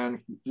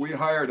catamaran, we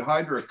hired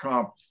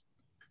HydroComp,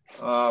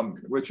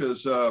 which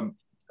is an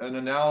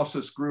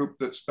analysis group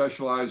that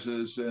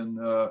specializes in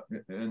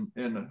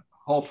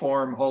hull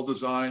form, hull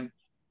design,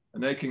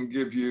 and they can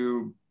give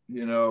you,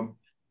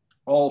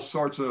 all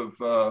sorts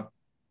of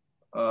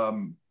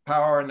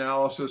power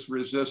analysis,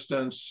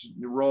 resistance,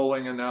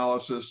 rolling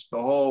analysis,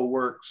 the whole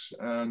works,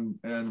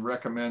 and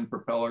recommend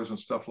propellers and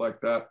stuff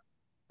like that.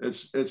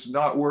 It's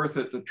not worth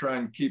it to try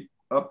and keep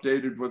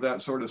updated with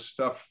that sort of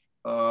stuff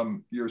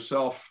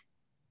yourself,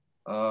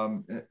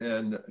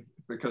 and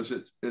because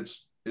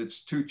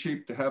it's too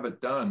cheap to have it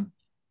done.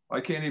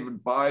 I can't even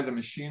buy the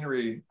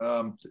machinery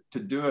to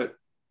do it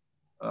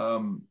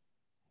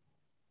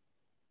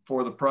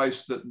for the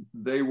price that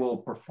they will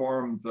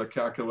perform the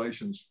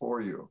calculations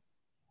for you.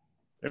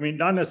 I mean,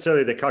 not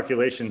necessarily the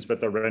calculations, but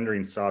the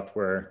rendering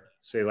software,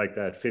 say like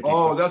that 50.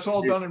 Oh, that's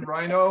all done in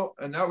Rhino,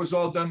 and that was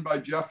all done by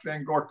Jeff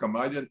Van Gorkum.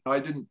 I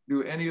didn't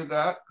do any of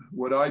that.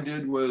 What I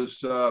did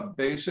was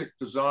basic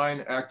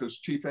design, act as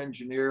chief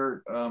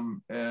engineer,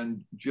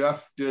 and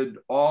Jeff did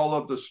all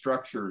of the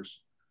structures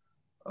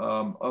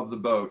of the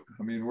boat.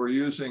 I mean, we're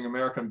using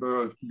American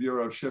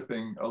Bureau of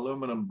Shipping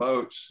aluminum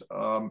boats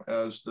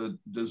as the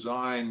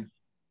design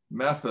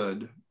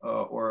method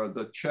or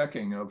the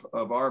checking of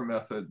our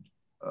method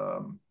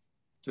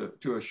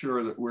to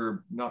assure that we're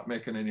not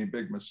making any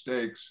big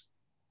mistakes.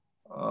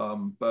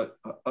 But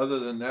other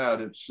than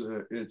that,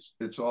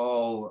 it's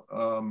all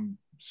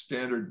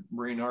standard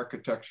marine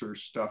architecture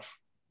stuff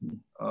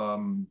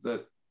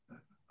that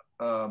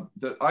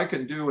I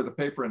can do with a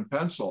paper and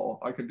pencil.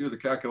 I can do the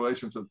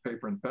calculations with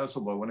paper and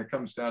pencil, but when it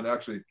comes down to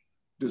actually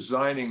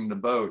designing the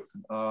boat,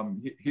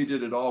 he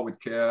did it all with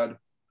CAD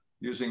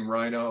using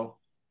Rhino,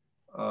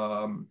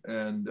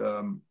 and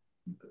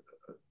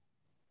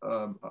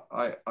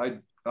I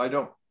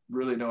don't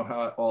really know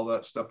how all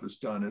that stuff is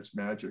done. It's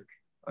magic.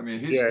 I mean,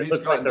 he's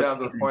gotten like down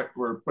to the point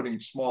where we're putting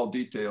small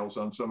details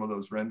on some of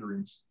those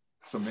renderings.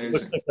 It's amazing. It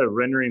looks like the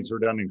renderings were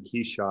done in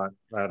Keyshot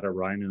at a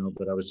Rhino,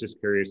 but I was just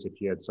curious if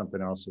you had something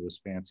else that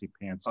was fancy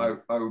pants. I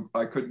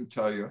couldn't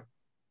tell you.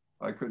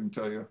 I couldn't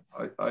tell you.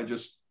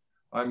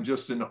 I'm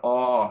just in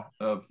awe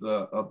of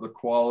the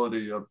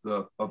quality of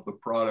the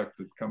product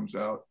that comes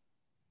out.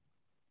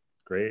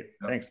 Great,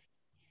 thanks.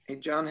 Hey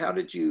John, how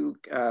did you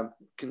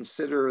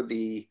consider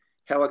the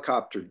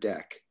helicopter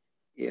deck?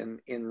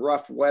 In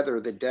rough weather,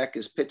 the deck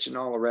is pitching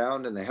all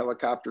around and the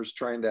helicopter's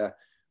trying to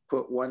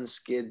put one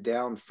skid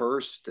down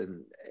first.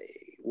 And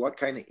what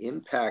kind of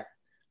impact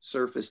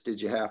surface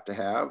did you have to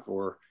have,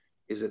 or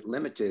is it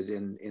limited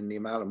in the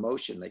amount of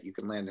motion that you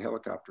can land a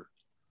helicopter?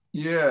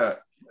 Yeah,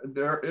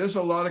 there is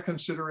a lot of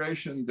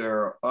consideration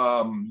there.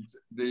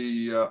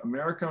 The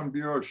American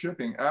Bureau of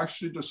Shipping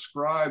actually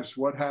describes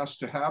what has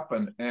to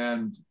happen,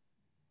 and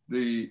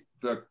the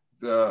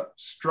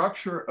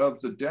structure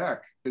of the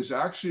deck is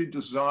actually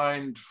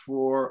designed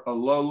for a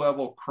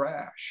low-level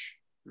crash.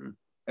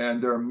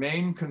 And their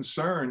main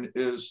concern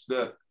is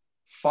that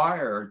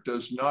fire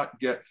does not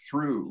get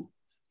through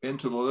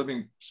into the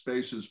living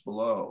spaces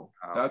below.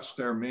 That's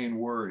their main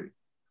worry.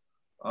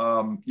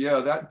 Yeah,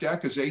 that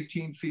deck is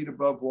 18 feet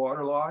above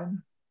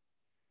waterline.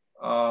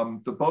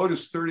 The boat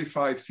is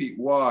 35 feet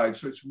wide,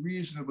 so it's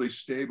reasonably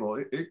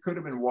stable. It could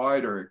have been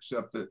wider,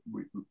 except that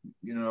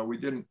we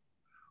didn't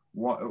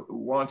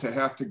want to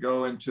have to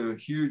go into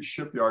huge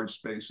shipyard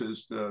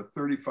spaces. The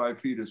 35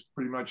 feet is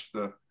pretty much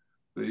the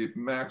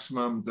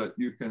maximum that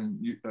you can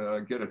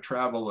get a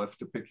travel lift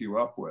to pick you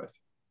up with.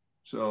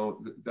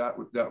 So that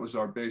was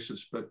our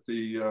basis. But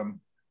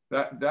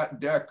that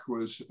deck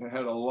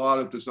had a lot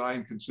of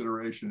design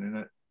consideration in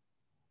it.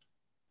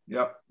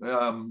 Yep,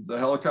 the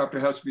helicopter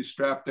has to be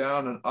strapped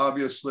down, and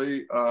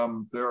obviously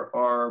there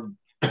are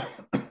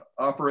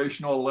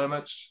operational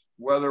limits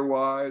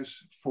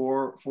weather-wise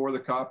for the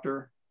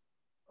copter.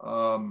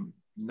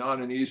 Not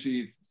an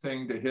easy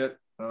thing to hit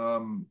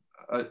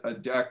a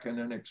deck and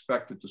then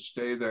expect it to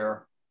stay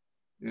there.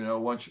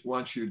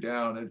 Once you're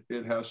down,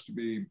 it has to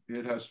be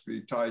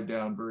tied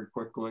down very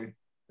quickly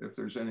if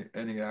there's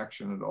any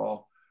action at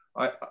all.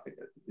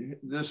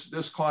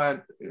 This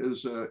client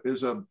is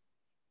a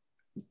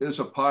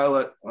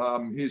pilot.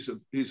 He's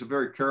a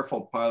very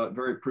careful pilot,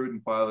 very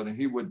prudent pilot, and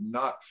he would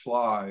not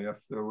fly if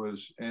there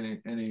was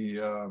any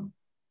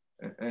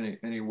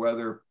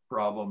weather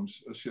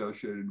problems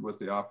associated with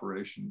the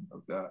operation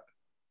of that.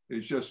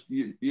 It's just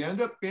you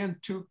end up being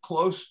too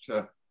close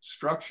to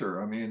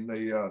structure. I mean,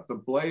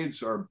 the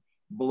blades are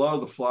below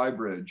the fly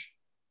bridge,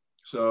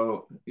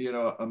 so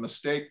a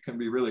mistake can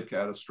be really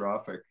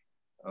catastrophic.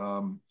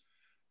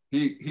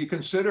 He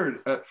considered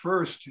at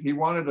first, he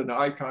wanted an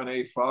Icon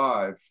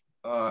A5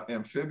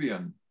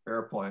 amphibian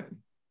airplane,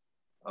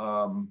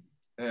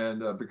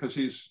 and because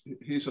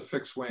he's a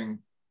fixed wing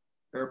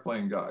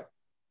airplane guy,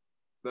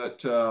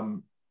 but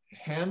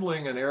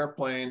handling an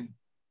airplane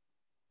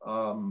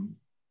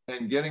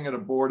and getting it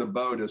aboard a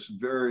boat is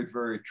very,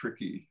 very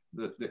tricky.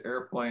 The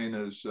airplane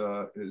is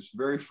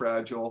very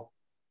fragile.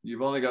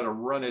 You've only got to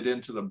run it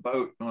into the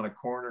boat on a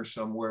corner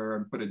somewhere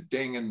and put a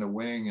ding in the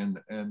wing,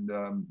 and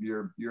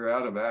you're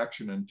out of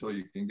action until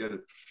you can get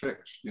it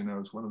fixed.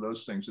 It's one of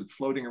those things. It's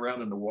floating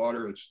around in the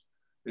water.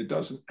 It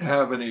doesn't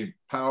have any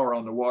power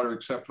on the water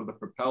except for the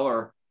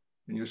propeller,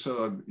 and you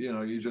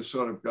just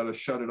sort of got to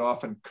shut it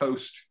off and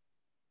coast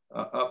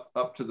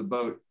up to the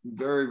boat.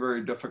 Very,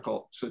 very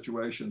difficult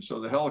situation.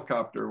 So the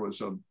helicopter was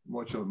a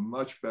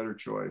much better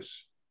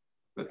choice,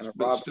 but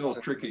still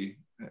tricky.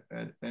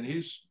 And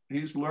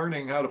he's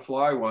learning how to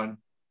fly one.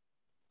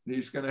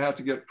 He's going to have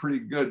to get pretty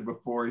good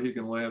before he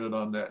can land it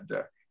on that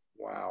deck.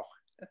 Wow.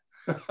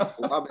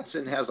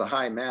 Robinson has a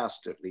high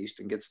mast at least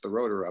and gets the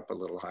rotor up a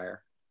little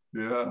higher.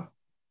 Yeah.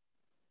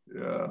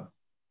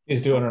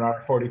 He's doing an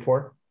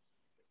R44.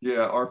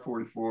 Yeah,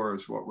 R44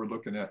 is what we're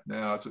looking at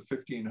now. It's a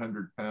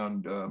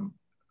 1,500-pound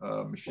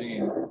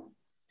machine.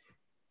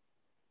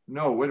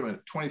 No, wait a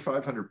minute,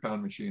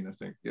 2,500-pound machine, I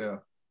think. Yeah,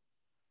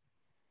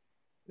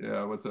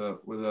 with a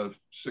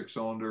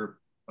 6-cylinder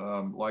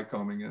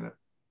Lycoming in it.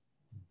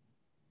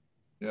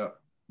 Yeah,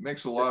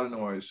 makes a lot of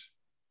noise.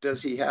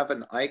 Does he have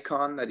an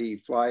Icon that he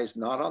flies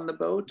not on the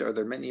boat? Are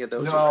there many of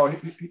those? No,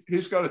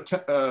 he's got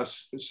a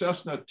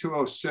Cessna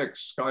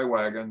 206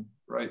 Skywagon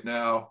right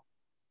now.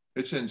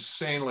 It's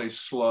insanely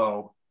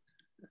slow.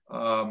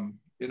 At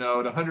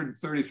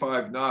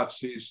 135 knots,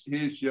 he's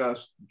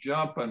just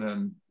jumping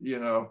and,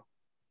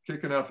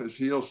 kicking up his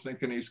heels,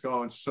 thinking he's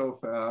going so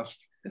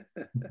fast.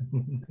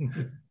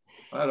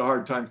 I had a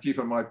hard time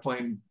keeping my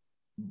plane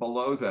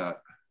below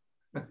that.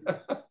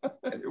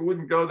 It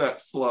wouldn't go that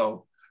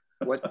slow.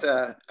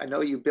 I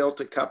know you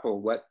built a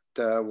couple. Well,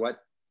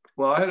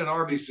 I had an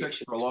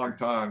RB6 for a long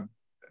time,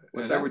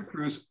 and that?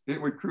 it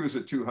would cruise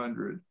at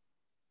 200.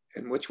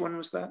 And which one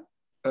was that?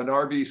 An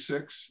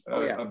RB6,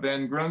 yeah. a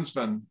Van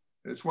Grunsven.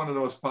 It's one of the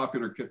most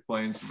popular kit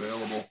planes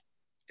available.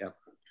 Yeah.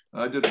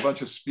 I did a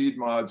bunch of speed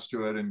mods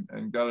to it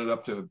and got it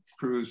up to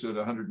cruise at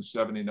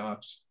 170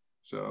 knots.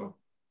 So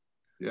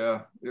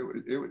yeah, it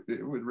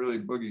would really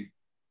boogie.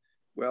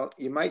 Well,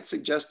 you might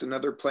suggest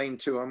another plane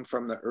to them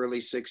from the early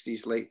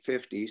 60s, late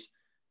 50s,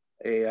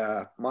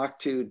 a Mach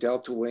 2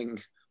 Delta Wing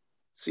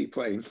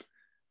seaplane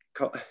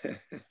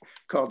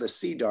called a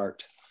Sea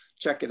Dart.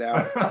 Check it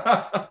out.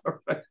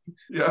 Right.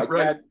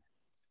 Yeah,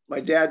 my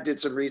dad did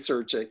some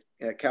research at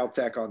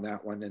Caltech on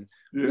that one. And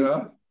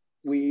yeah,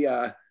 we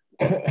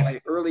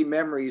my early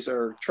memories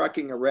are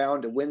trucking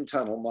around a wind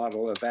tunnel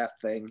model of that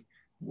thing.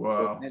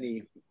 Wow. For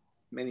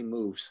many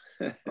moves.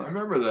 I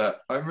remember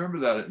that.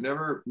 It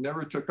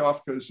never took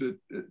off because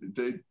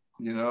they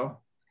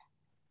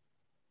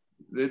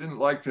didn't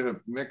like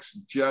to mix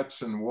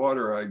jets and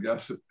water, I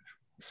guess.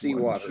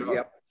 Seawater,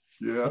 yep.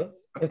 Yeah.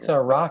 It's a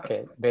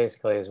rocket,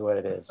 basically, is what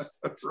it is.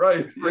 That's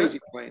right. Crazy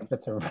plane.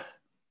 It's a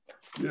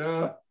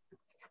yeah.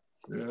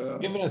 Yeah.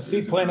 Given a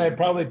seaplane, I'd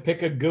probably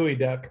pick a gooey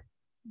duck.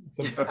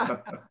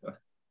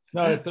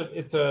 No,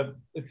 it's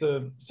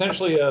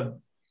essentially a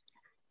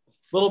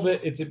little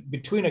bit. It's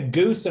between a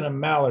goose and a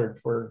mallard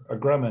for a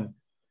Grumman.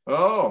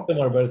 Oh,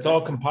 similar, but it's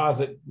all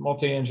composite,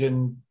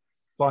 multi-engine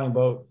flying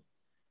boat.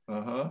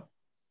 We're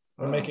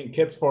making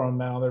kits for them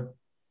now.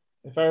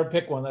 If I ever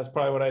pick one, that's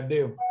probably what I'd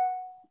do.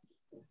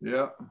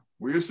 Yeah,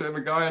 we used to have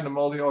a guy in the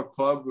multi-hull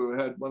club who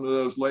had one of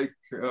those lake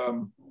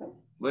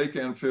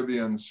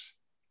amphibians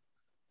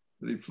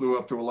that he flew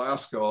up to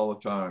Alaska all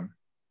the time.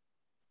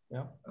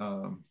 Yeah.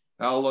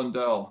 Al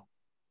Lundell.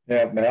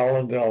 Yeah, Al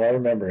Lundell, I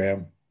remember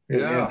him.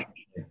 Yeah.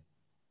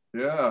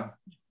 Yeah.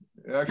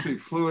 He actually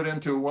flew it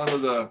into one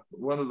of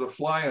the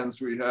fly-ins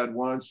we had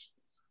once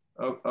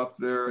up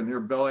there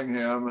near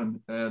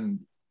Bellingham and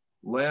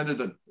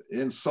landed it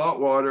in salt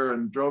water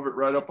and drove it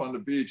right up on the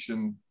beach.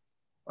 And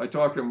I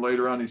talked to him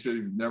later on. He said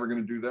he was never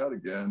going to do that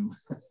again.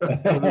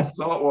 The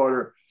salt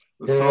water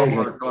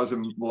caused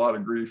him a lot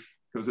of grief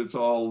because it's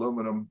all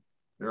aluminum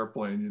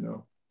airplane,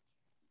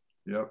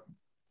 Yep.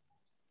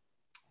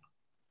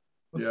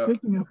 Well, yeah.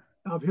 Speaking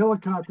of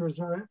helicopters,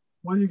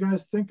 what do you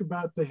guys think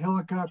about the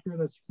helicopter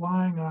that's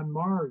flying on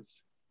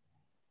Mars?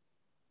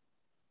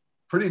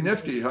 Pretty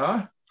nifty,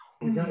 huh?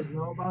 You guys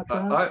know about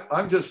that?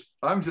 I'm just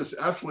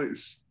absolutely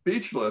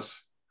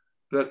speechless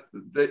that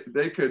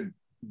they could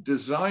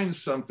design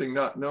something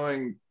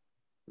knowing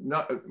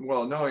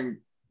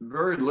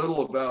very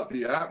little about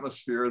the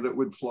atmosphere that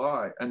would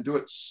fly and do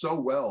it so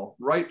well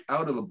right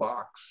out of the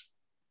box.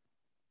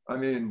 I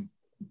mean,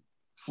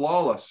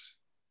 flawless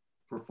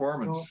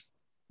performance. Well,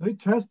 they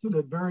tested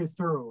it very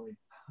thoroughly.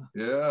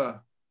 Yeah.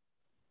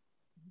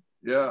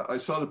 Yeah, I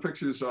saw the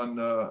pictures on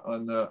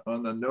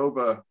the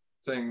Nova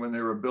thing when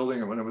they were building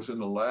it when it was in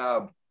the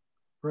lab.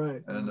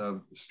 Right.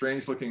 And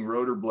strange looking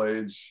rotor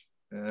blades.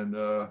 And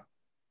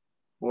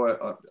boy,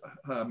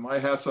 my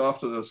hat's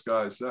off to those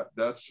guys.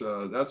 That's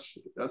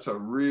a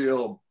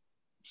real,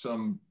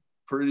 some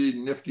pretty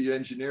nifty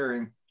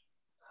engineering.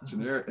 It's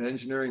an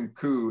engineering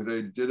coup.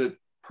 They did it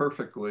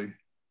perfectly.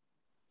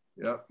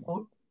 Yep.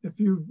 Well, if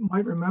you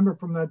might remember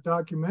from that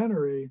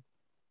documentary,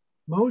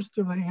 most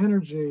of the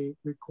energy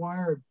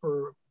required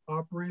for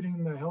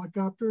operating the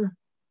helicopter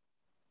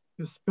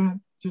is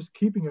spent just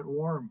keeping it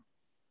warm.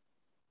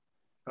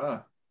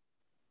 Huh.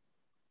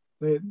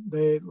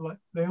 They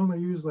only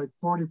use like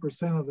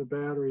 40% of the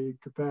battery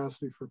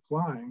capacity for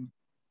flying.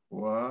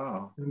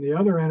 Wow. And the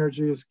other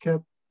energy is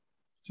kept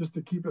just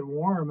to keep it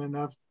warm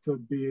enough to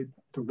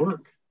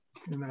work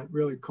in that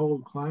really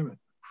cold climate.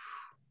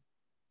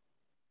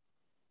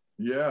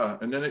 Yeah,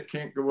 and then it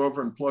can't go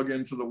over and plug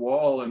into the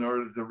wall in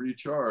order to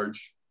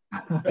recharge. I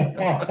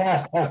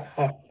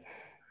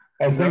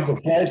think the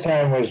flight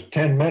time was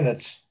 10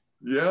 minutes.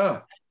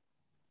 Yeah,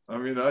 I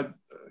mean,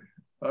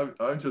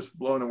 I'm just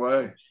blown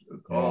away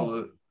with all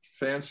the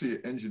fancy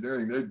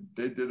engineering.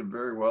 They did it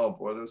very well.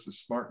 Boy, those are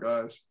smart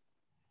guys.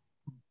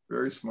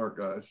 Very smart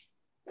guys.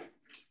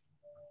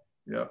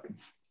 Yeah.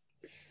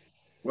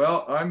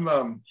 Well,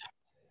 I'm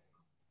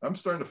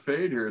starting to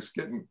fade here.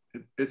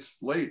 It's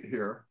late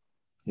here.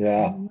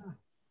 Yeah.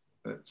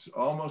 It's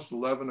almost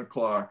 11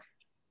 o'clock.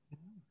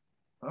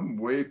 I'm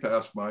way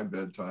past my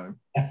bedtime.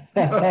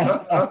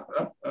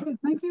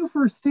 Thank you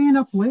for staying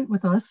up late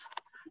with us.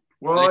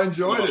 Well, I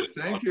enjoyed it.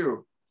 Thank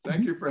you.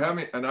 Thank you for having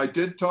me. And I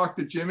did talk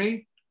to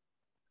Jimmy.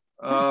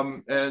 He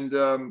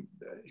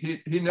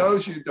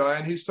knows you,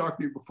 Diane. He's talked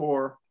to you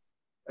before.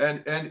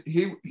 And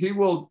he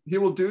will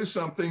do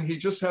something. He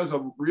just has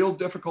a real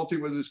difficulty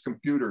with his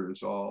computer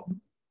is all.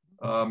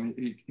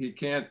 He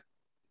can't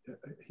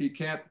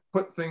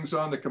put things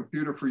on the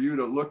computer for you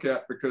to look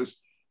at because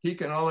he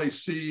can only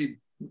see,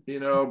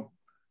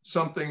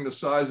 something the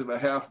size of a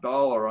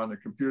 $50 on the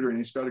computer, and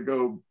he's got to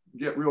go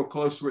get real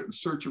close to it and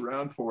search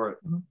around for it.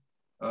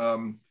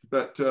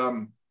 But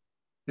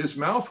his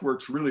mouth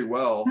works really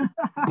well.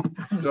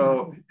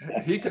 So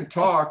he can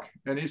talk,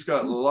 and he's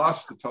got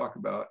lots to talk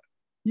about.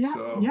 Yeah,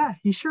 so. Yeah,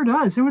 he sure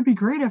does. It would be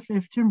great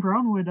if Jim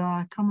Brown would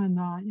come and,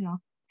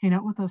 hang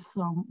out with us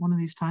one of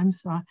these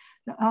times.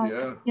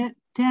 Yeah.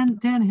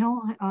 Dan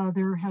Hill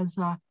there has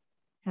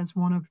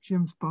one of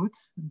Jim's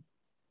boats.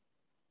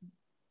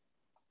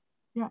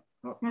 Yeah.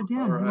 Oh, Yeah,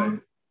 Dan, all right.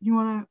 you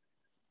want to?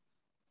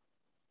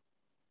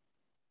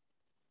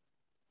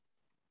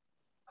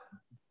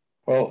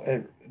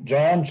 Well,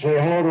 John, say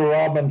hello to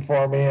Robin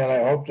for me, and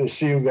I hope to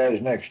see you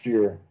guys next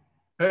year.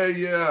 Hey,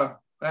 yeah.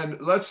 And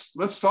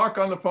let's talk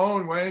on the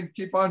phone, Wayne.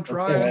 Keep on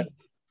trying. Okay.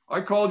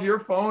 I called your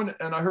phone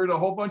and I heard a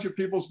whole bunch of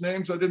people's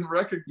names I didn't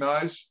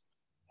recognize.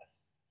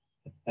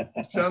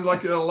 Sounds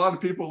like a lot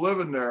of people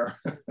living there.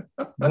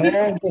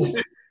 No,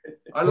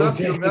 I left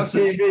you a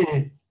message.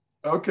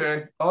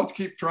 Okay, I'll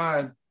keep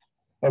trying.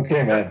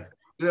 Okay, man.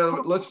 Yeah,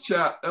 let's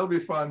chat. That'll be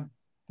fun.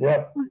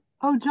 Yep.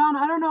 Oh, John,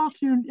 I don't know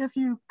if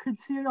you could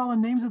see all the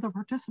names of the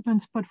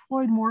participants, but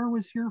Floyd Moore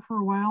was here for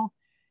a while.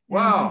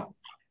 Wow.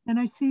 And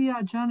I see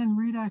John and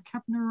Rita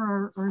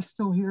Kepner are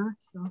still here.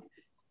 So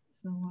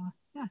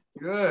yeah.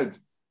 Good.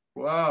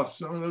 Wow,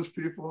 some of those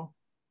people.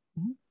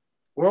 Mm-hmm.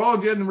 We're all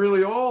getting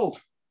really old.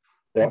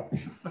 Yep.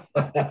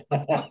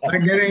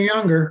 I'm getting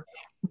younger.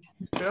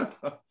 Yeah,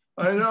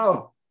 I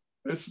know.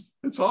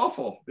 It's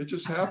awful. It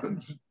just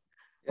happens.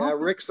 Yeah,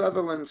 Rick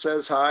Sutherland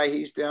says hi.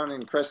 He's down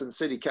in Crescent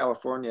City,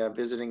 California,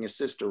 visiting his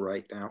sister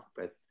right now.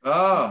 But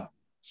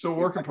still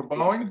working for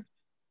Boeing?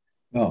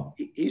 No.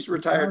 He's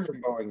retired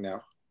from Boeing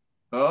now.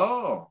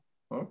 Oh,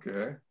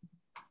 okay.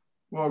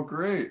 Well,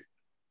 great.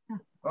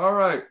 All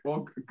right.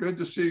 Well, good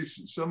to see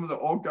some of the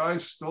old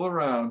guys still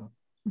around.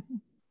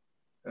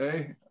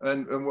 Hey,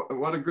 and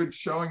what a good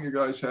showing you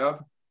guys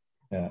have.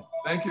 Yeah.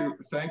 Thank you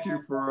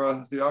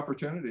for the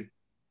opportunity.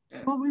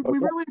 Well, we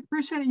really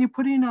appreciate you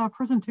putting a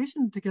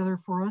presentation together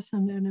for us,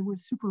 and it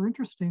was super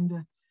interesting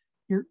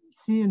to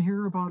see and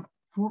hear about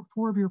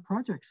four of your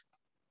projects.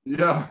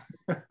 Yeah.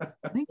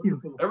 Thank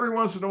you. Every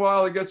once in a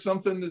while I get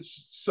something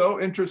that's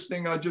so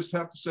interesting, I just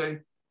have to say,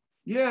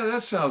 yeah,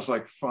 that sounds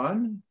like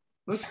fun.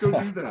 Let's go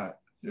do that.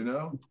 You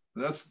know,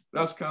 that's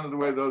kind of the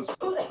way those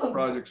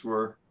projects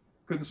were.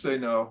 Couldn't say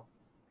no.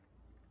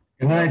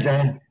 Good night,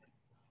 John.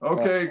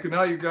 Okay, good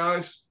night, you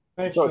guys.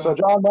 Thanks, John. So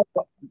John,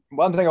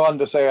 one thing I wanted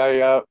to say,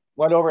 I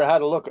went over and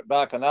had a look at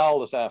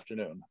BACCHANAL this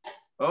afternoon.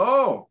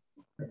 Oh.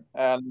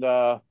 And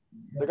the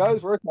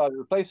guys working on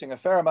replacing a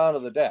fair amount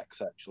of the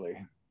decks, actually.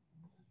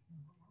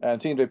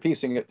 And seemed to be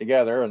piecing it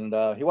together. And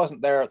he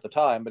wasn't there at the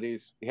time, but he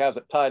has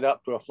it tied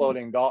up to a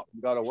floating dock.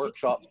 We've got a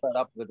workshop set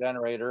up with a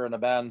generator and a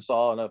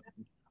bandsaw and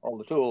all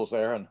the tools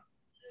there. And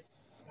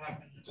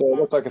so it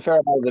looks like a fair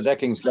amount of the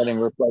decking's getting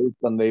replaced,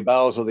 and the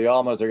bows of the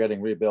almas are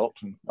getting rebuilt.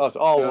 And it's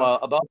all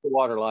above the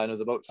water line as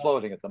the boat's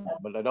floating at the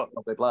moment. I don't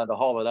know if they plan to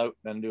haul it out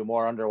and do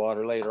more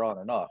underwater later on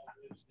or not.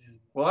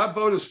 Well, that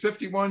boat is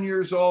 51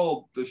 years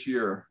old this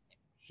year.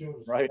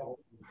 Right.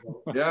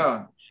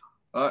 Yeah.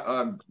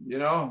 You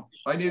know,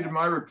 I needed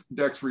my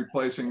decks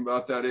replacing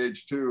about that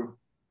age too.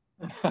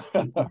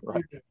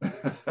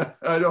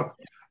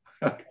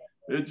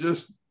 It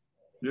just,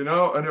 you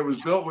know, and it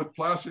was built with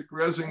plastic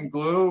resin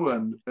glue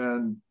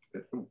and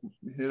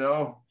you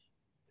know,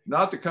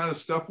 not the kind of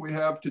stuff we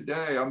have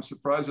today. I'm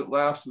surprised it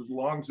lasts as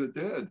long as it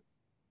did.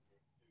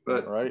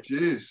 But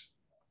geez,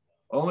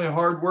 only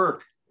hard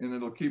work and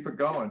it'll keep it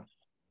going.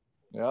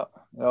 Yeah.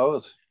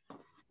 No,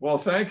 well,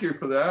 thank you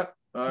for that.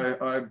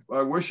 I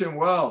wish him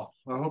well.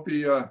 I hope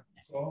he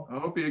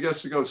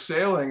gets to go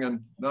sailing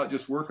and not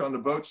just work on the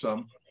boat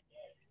some.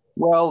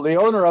 Well, the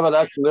owner of it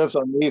actually lives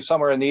on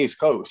somewhere in the East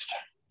Coast,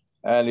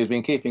 and he's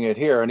been keeping it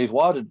here. And he's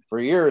wanted for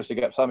years to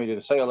get somebody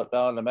to sail it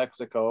down to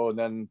Mexico and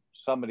then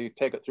somebody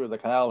take it through the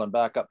canal and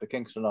back up to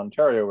Kingston,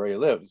 Ontario, where he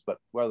lives. But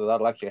whether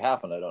that'll actually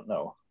happen, I don't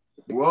know.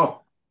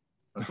 Whoa,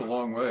 that's a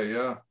long way.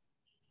 Yeah.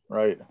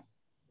 Right.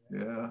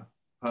 Yeah.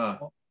 Huh.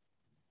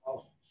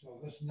 So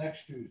this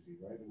next Tuesday,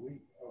 right? A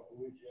week.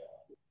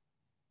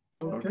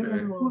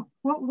 Okay.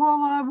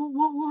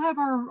 We'll have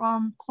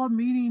our club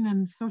meeting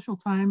and social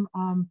time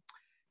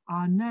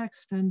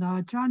next. And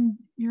John,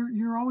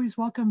 you're always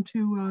welcome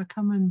to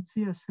come and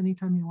see us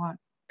anytime you want.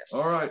 Yes.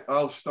 All right,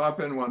 I'll stop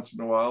in once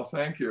in a while.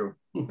 Thank you.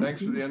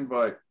 Thanks for the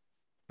invite.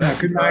 Yeah,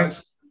 good night.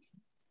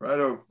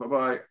 Righto.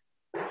 Bye-bye.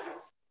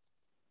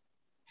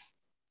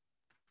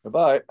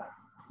 Goodbye.